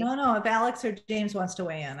 Tracy. No, if Alex or James wants to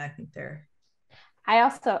weigh in, I think they're. I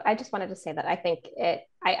just wanted to say that I think I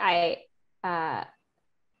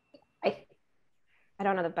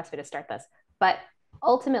don't know the best way to start this, but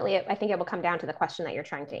ultimately, I think it will come down to the question that you're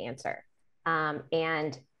trying to answer.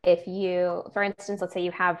 And if you, for instance, let's say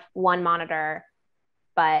you have one monitor,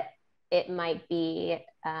 but it might be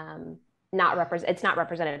it's not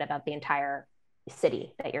representative of the entire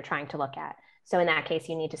city that you're trying to look at. So in that case,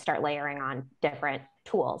 you need to start layering on different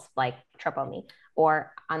tools like tropomi.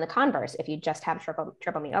 Or on the converse, if you just have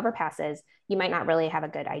tropomi overpasses, you might not really have a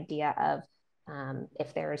good idea of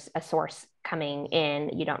if there's a source coming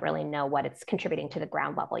in, you don't really know what it's contributing to the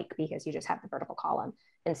ground level because you just have the vertical column.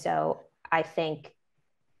 And so I think,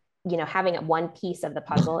 you know, having one piece of the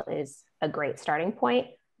puzzle is a great starting point,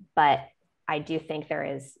 but I do think there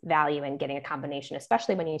is value in getting a combination,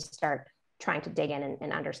 especially when you start trying to dig in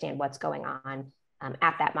and understand what's going on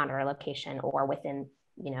at that monitor location or within,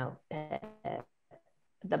 you know,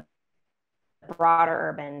 the broader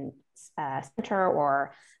urban center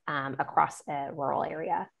or across a rural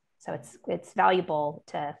area. So it's valuable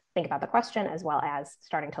to think about the question as well as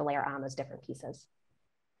starting to layer on those different pieces.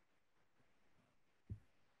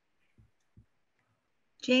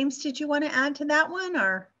 James, did you want to add to that one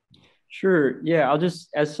or? Sure, yeah, I'll just,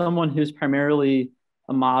 as someone who's primarily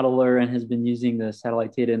a modeler and has been using the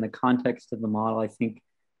satellite data in the context of the model, I think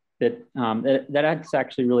that that's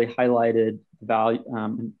actually really highlighted the value,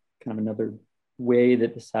 kind of another way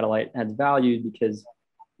that the satellite adds value, because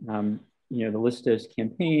you know, the Listos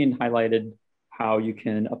campaign highlighted how you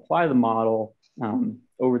can apply the model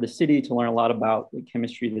over the city to learn a lot about the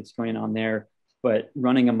chemistry that's going on there. But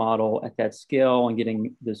running a model at that scale and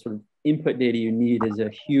getting the sort of input data you need is a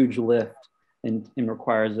huge lift and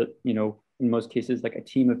requires, you know, in most cases, like a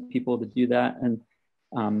team of people to do that. And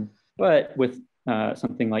but with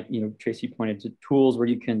something like, you know, Tracey pointed to tools where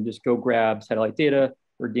you can just go grab satellite data,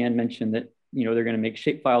 or Dan mentioned that, you know, they're going to make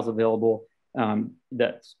shape files available.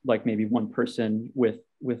 That's like maybe one person with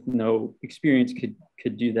no experience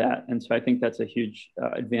could do that. And so I think that's a huge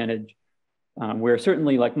advantage, where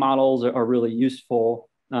certainly like models are really useful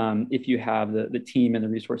if you have the team and the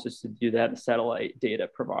resources to do that. The satellite data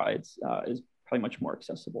provides is probably much more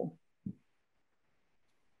accessible.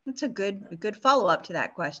 That's a good follow-up to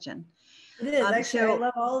that question. It is actually. I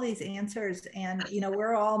love all these answers, and you know,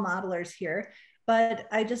 we're all modelers here. But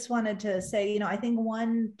I just wanted to say, I think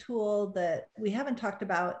one tool that we haven't talked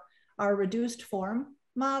about are reduced form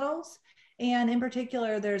models. And in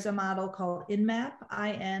particular, there's a model called INMAP,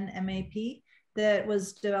 INMAP, that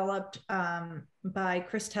was developed by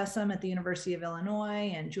Chris Tessum at the University of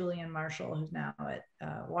Illinois and Julian Marshall, who's now at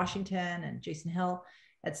Washington, and Jason Hill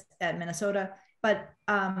at Minnesota. But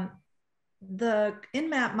the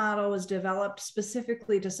INMAP model was developed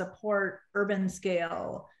specifically to support urban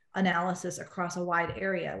scale analysis across a wide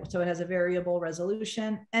area. So it has a variable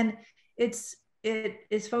resolution, and it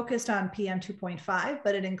is focused on PM 2.5,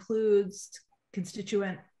 but it includes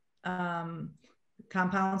constituent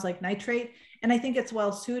compounds like nitrate. And I think it's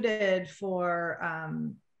well suited for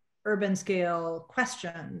urban scale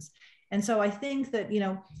questions. And so I think that,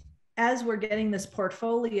 as we're getting this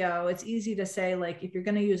portfolio, it's easy to say, like, if you're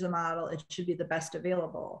going to use a model, it should be the best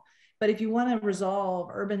available. But if you want to resolve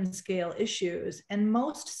urban scale issues, and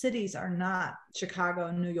most cities are not Chicago,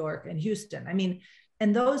 New York, and Houston. I mean,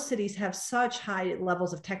 and those cities have such high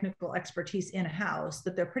levels of technical expertise in-house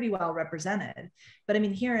that they're pretty well represented. But I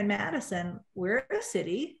mean, here in Madison, we're a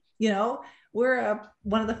city, we're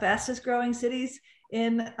one of the fastest growing cities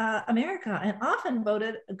in America, and often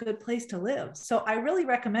voted a good place to live. So I really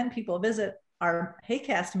recommend people visit our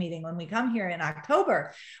HAQAST meeting when we come here in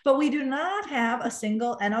October, but we do not have a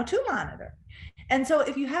single NO2 monitor. And so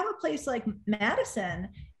if you have a place like Madison,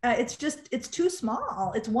 it's too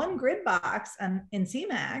small. It's one grid box in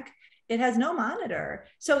CMAQ. It has no monitor.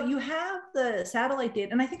 So you have the satellite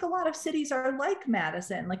data. And I think a lot of cities are like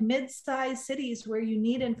Madison, like mid-sized cities where you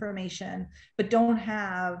need information, but don't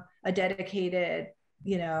have a dedicated,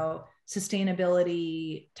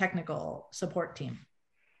 sustainability technical support team.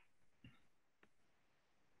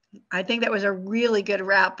 I think that was a really good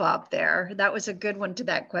wrap up there. That was a good one to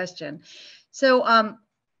that question. So I'm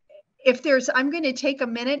going to take a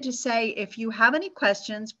minute to say, if you have any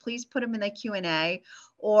questions, please put them in the Q&A,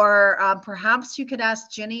 or perhaps you could ask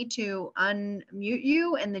Jenny to unmute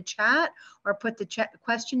you in the chat, or put the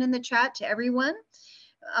question in the chat to everyone.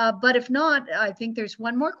 But if not, I think there's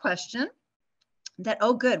one more question that,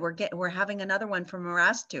 oh good, we're having another one from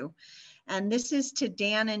Arastu. And this is to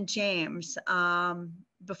Dan and James.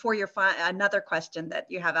 Before your another question that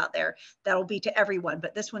you have out there, that'll be to everyone,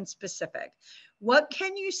 but this one's specific. What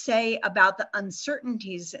can you say about the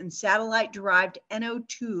uncertainties in satellite-derived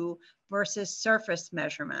NO2 versus surface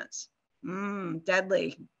measurements?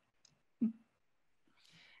 Deadly.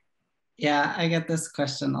 Yeah, I get this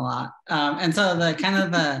question a lot. And so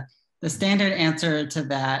the standard answer to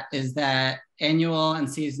that is that annual and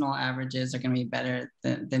seasonal averages are going to be better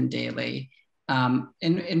than daily.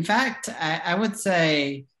 In fact, I would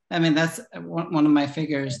say, I mean, that's one of my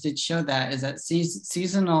figures did show that, is that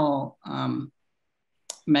seasonal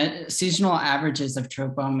averages of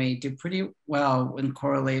troponin do pretty well when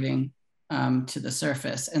correlating to the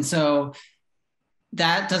surface. And so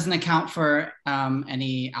that doesn't account for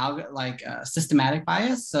any systematic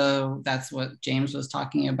bias. So that's what James was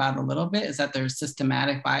talking about a little bit, is that there's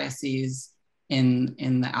systematic biases in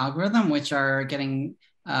the algorithm, which are getting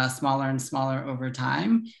smaller and smaller over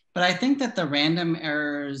time. But I think that the random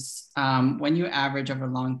errors, when you average over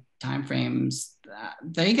long time frames,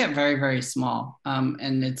 they get very, very small.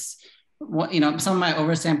 And it's, some of my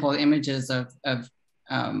oversampled images of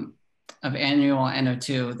annual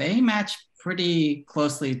NO2, they match pretty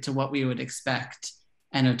closely to what we would expect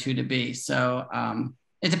NO2 to be. So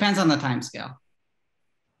it depends on the time scale.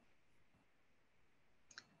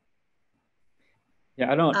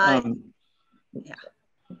 Yeah, I don't. Yeah.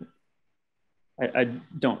 I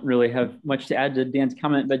don't really have much to add to Dan's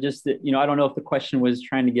comment, but just that, I don't know if the question was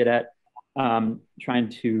trying to get at trying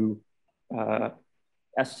to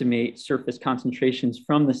estimate surface concentrations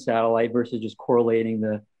from the satellite versus just correlating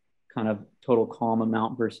the kind of total column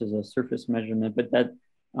amount versus a surface measurement. But that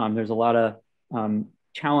there's a lot of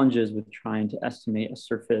challenges with trying to estimate a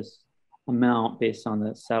surface amount based on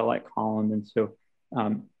the satellite column. And so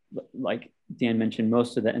like Dan mentioned,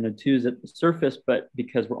 most of the NO2 is at the surface, but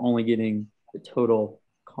because we're only getting the total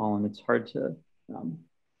column, it's hard to,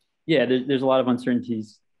 there's a lot of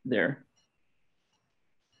uncertainties there.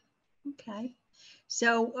 Okay.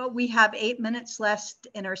 So we have 8 minutes left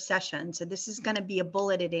in our session. So this is going to be a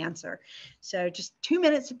bulleted answer. So just 2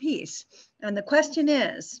 minutes apiece. And the question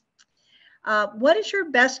is, what is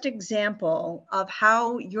your best example of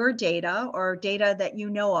how your data or data that you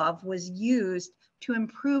know of was used to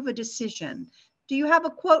improve a decision? Do you have a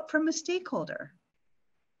quote from a stakeholder?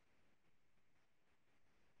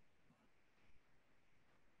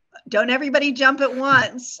 Don't everybody jump at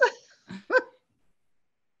once.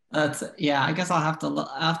 Yeah. I guess I'll have to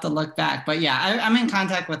look back, but yeah, I'm in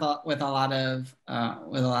contact with a lot of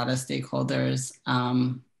stakeholders.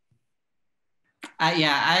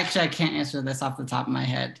 I can't answer this off the top of my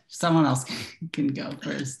head. Someone else can go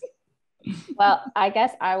first. Well, I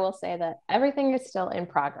guess I will say that everything is still in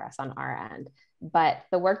progress on our end, but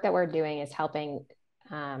the work that we're doing is helping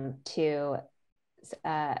to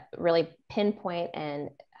really pinpoint and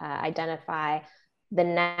identify the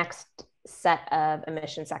next set of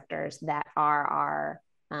emission sectors that are our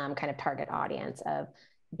kind of target audience of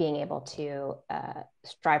being able to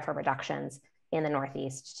strive for reductions in the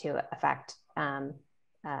Northeast to affect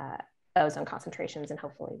ozone concentrations and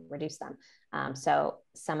hopefully reduce them. So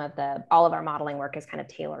all of our modeling work is kind of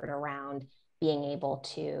tailored around being able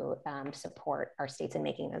to support our states in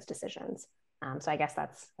making those decisions. So I guess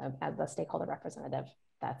that's, as the stakeholder representative,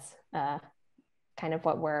 that's kind of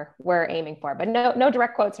what we're aiming for, but no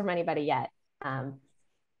direct quotes from anybody yet.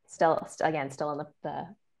 Still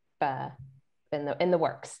in the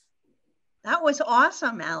works. That was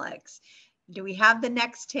awesome, Alex. Do we have the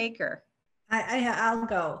next taker? I'll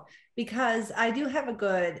go, because I do have a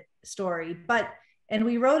good story, and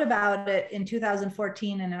we wrote about it in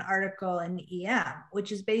 2014 in an article in EM,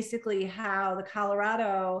 which is basically how the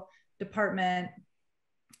Colorado Department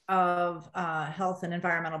of Health and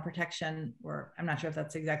Environmental Protection, or I'm not sure if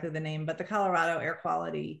that's exactly the name, but the Colorado Air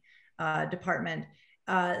Quality Department,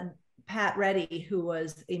 Pat Reddy, who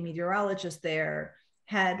was a meteorologist there,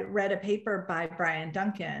 had read a paper by Brian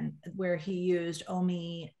Duncan where he used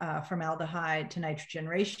OMI formaldehyde to nitrogen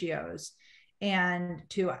ratios and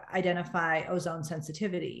to identify ozone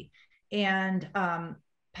sensitivity. And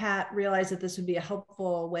Pat realized that this would be a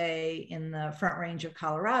helpful way in the Front Range of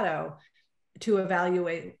Colorado to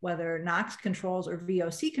evaluate whether NOx controls or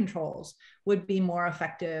VOC controls would be more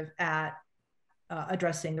effective at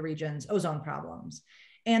addressing the region's ozone problems.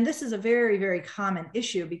 And this is a very, very common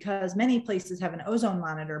issue because many places have an ozone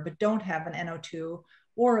monitor, but don't have an NO2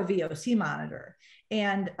 or a VOC monitor,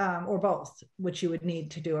 and or both, which you would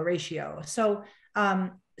need to do a ratio. So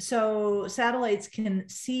satellites can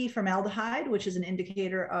see formaldehyde, which is an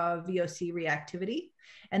indicator of VOC reactivity,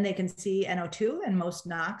 and they can see NO2, and most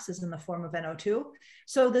NOx is in the form of NO2.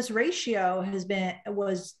 So this ratio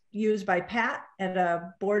was used by Pat at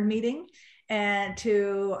a board meeting, and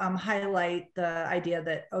to highlight the idea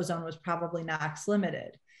that ozone was probably NOx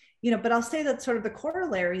limited. But I'll say that sort of the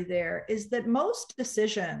corollary there is that most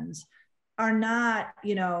decisions are not,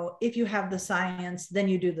 if you have the science, then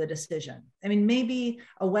you do the decision. I mean, maybe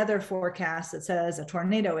a weather forecast that says a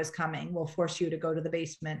tornado is coming will force you to go to the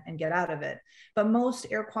basement and get out of it. But most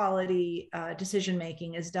air quality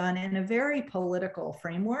decision-making is done in a very political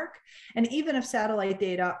framework. And even if satellite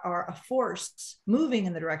data are a force moving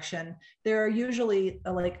in the direction, there are usually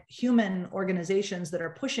like human organizations that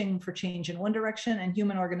are pushing for change in one direction and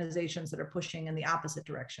human organizations that are pushing in the opposite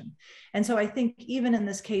direction. And so I think even in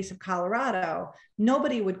this case of Colorado,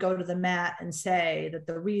 nobody would go to the mat and say that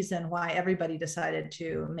the reason why everybody decided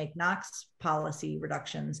to make NOx policy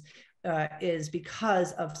reductions is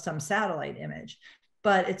because of some satellite image.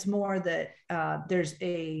 But it's more that there's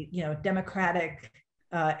a democratic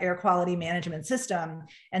air quality management system,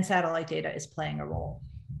 and satellite data is playing a role.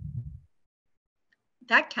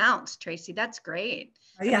 That counts, Tracey. That's great.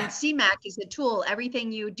 Yeah. I mean, CMAQ is a tool.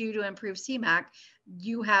 Everything you do to improve CMAQ,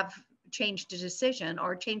 you have changed a decision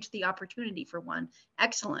or changed the opportunity for one.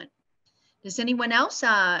 Excellent. Does anyone else,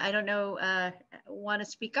 I don't know, want to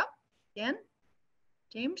speak up? Dan?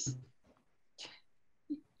 James?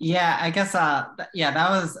 Yeah, I guess, that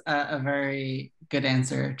was a very good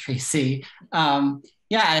answer, Tracey.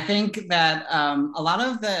 Yeah, I think that a lot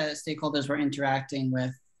of the stakeholders we're interacting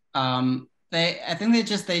with, I think they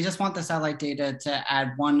just want the satellite data to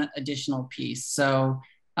add one additional piece. So,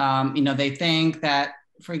 they think that,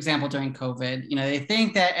 for example, during COVID, they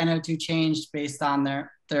think that NO2 changed based on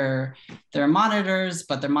their monitors,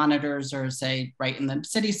 but their monitors are, say, right in the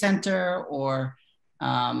city center or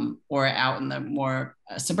out in the more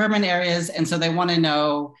suburban areas, and so they want to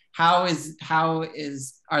know how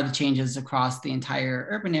are the changes across the entire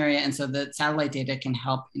urban area, and so the satellite data can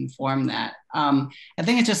help inform that. I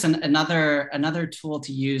think it's just another tool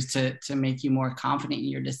to use to make you more confident in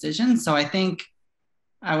your decisions. So I think.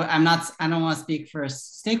 I don't want to speak for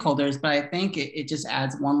stakeholders, but I think it just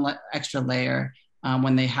adds one extra layer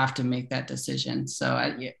when they have to make that decision. So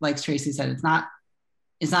like Tracey said, it's not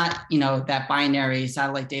that binary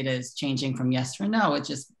satellite data is changing from yes or no. It's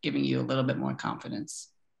just giving you a little bit more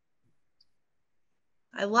confidence.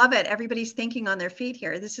 I love it. Everybody's thinking on their feet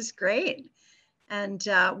here. This is great. And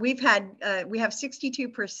we have 62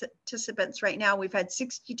 participants right now. We've had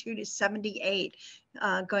 62 to 78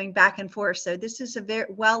 going back and forth. So this is a very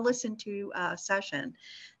well listened to session.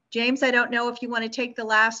 James, I don't know if you want to take the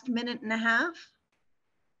last minute and a half.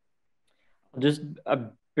 Just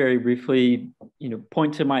very briefly,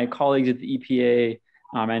 point to my colleagues at the EPA.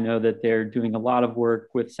 I know that they're doing a lot of work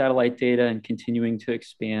with satellite data and continuing to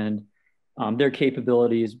expand their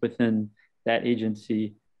capabilities within that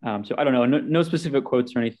agency. So I don't know, no specific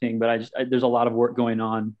quotes or anything, but there's a lot of work going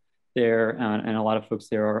on there, and a lot of folks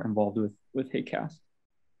there are involved with HAQAST.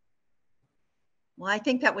 Well, I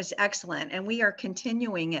think that was excellent, and we are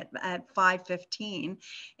continuing at 5:15,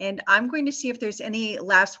 and I'm going to see if there's any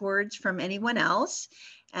last words from anyone else,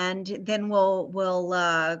 and then we'll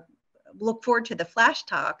look forward to the flash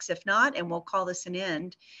talks. If not, and we'll call this an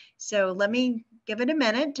end. So let me give it a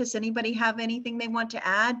minute. Does anybody have anything they want to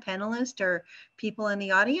add, panelists or people in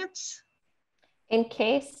the audience? In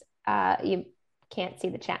case you can't see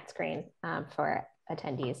the chat screen for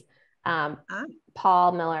attendees,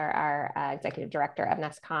 Paul Miller, our executive director of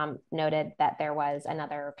NESCAUM, noted that there was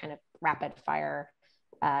another kind of rapid fire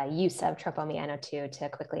use of tropome-NO2 to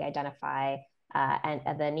quickly identify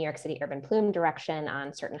the New York City urban plume direction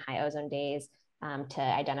on certain high ozone days to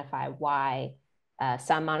identify why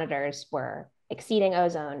some monitors were exceeding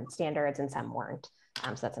ozone standards and some weren't.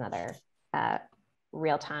 So that's another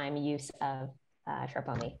real-time use of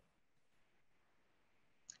tropome.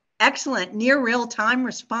 Excellent, near real-time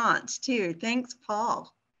response too. Thanks,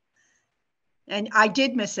 Paul. And I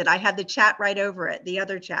did miss it. I had the chat right over it, the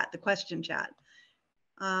other chat, the question chat.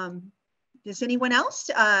 Does anyone else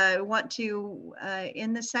want to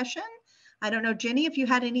end the session? I don't know, Jenny, if you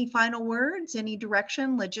had any final words, any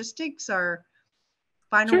direction, logistics, or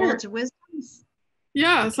final words of wisdom?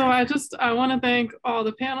 Yeah, so I want to thank all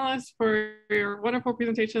the panelists for your wonderful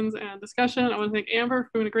presentations and discussion. I want to thank Amber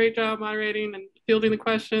for doing a great job moderating and fielding the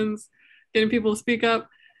questions, getting people to speak up.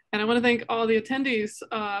 And I want to thank all the attendees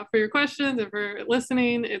for your questions and for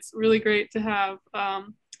listening. It's really great to have a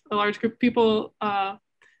large group of people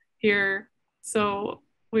here. So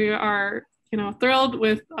we are, thrilled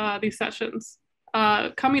with these sessions.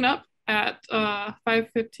 Coming up at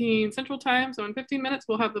 5:15 Central Time, so in 15 minutes,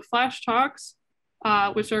 we'll have the flash talks,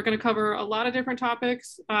 which are going to cover a lot of different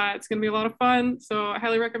topics. It's going to be a lot of fun, so I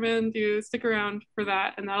highly recommend you stick around for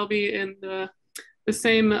that, and that'll be in the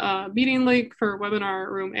same meeting link for webinar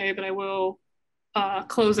room A, but I will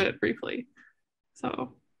close it briefly.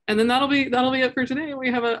 So, and then that'll be it for today.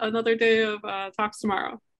 We have another day of talks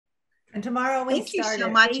tomorrow. And tomorrow we start at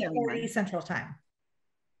 8:30 Central Time.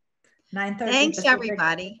 9:30. Thanks,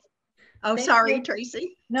 everybody. Oh, sorry,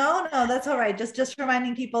 Tracy. No, that's all right. Just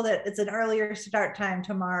reminding people that it's an earlier start time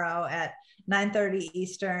tomorrow at 9:30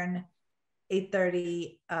 Eastern,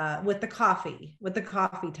 8:30 with the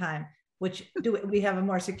coffee time, which we have a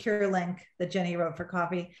more secure link that Jenny wrote for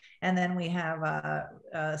coffee. And then we have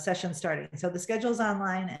a session starting. So the schedule's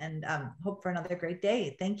online, and hope for another great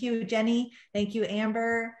day. Thank you, Jenny. Thank you,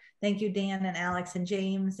 Amber. Thank you, Dan and Alex and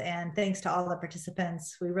James. And thanks to all the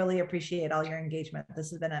participants. We really appreciate all your engagement.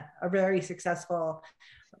 This has been a very successful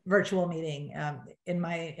virtual meeting in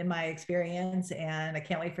my experience, and I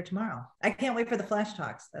can't wait for tomorrow. I can't wait for the flash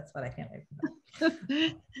talks. That's what I can't wait for.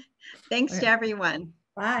 Thanks to everyone.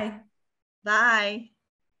 Bye. Bye.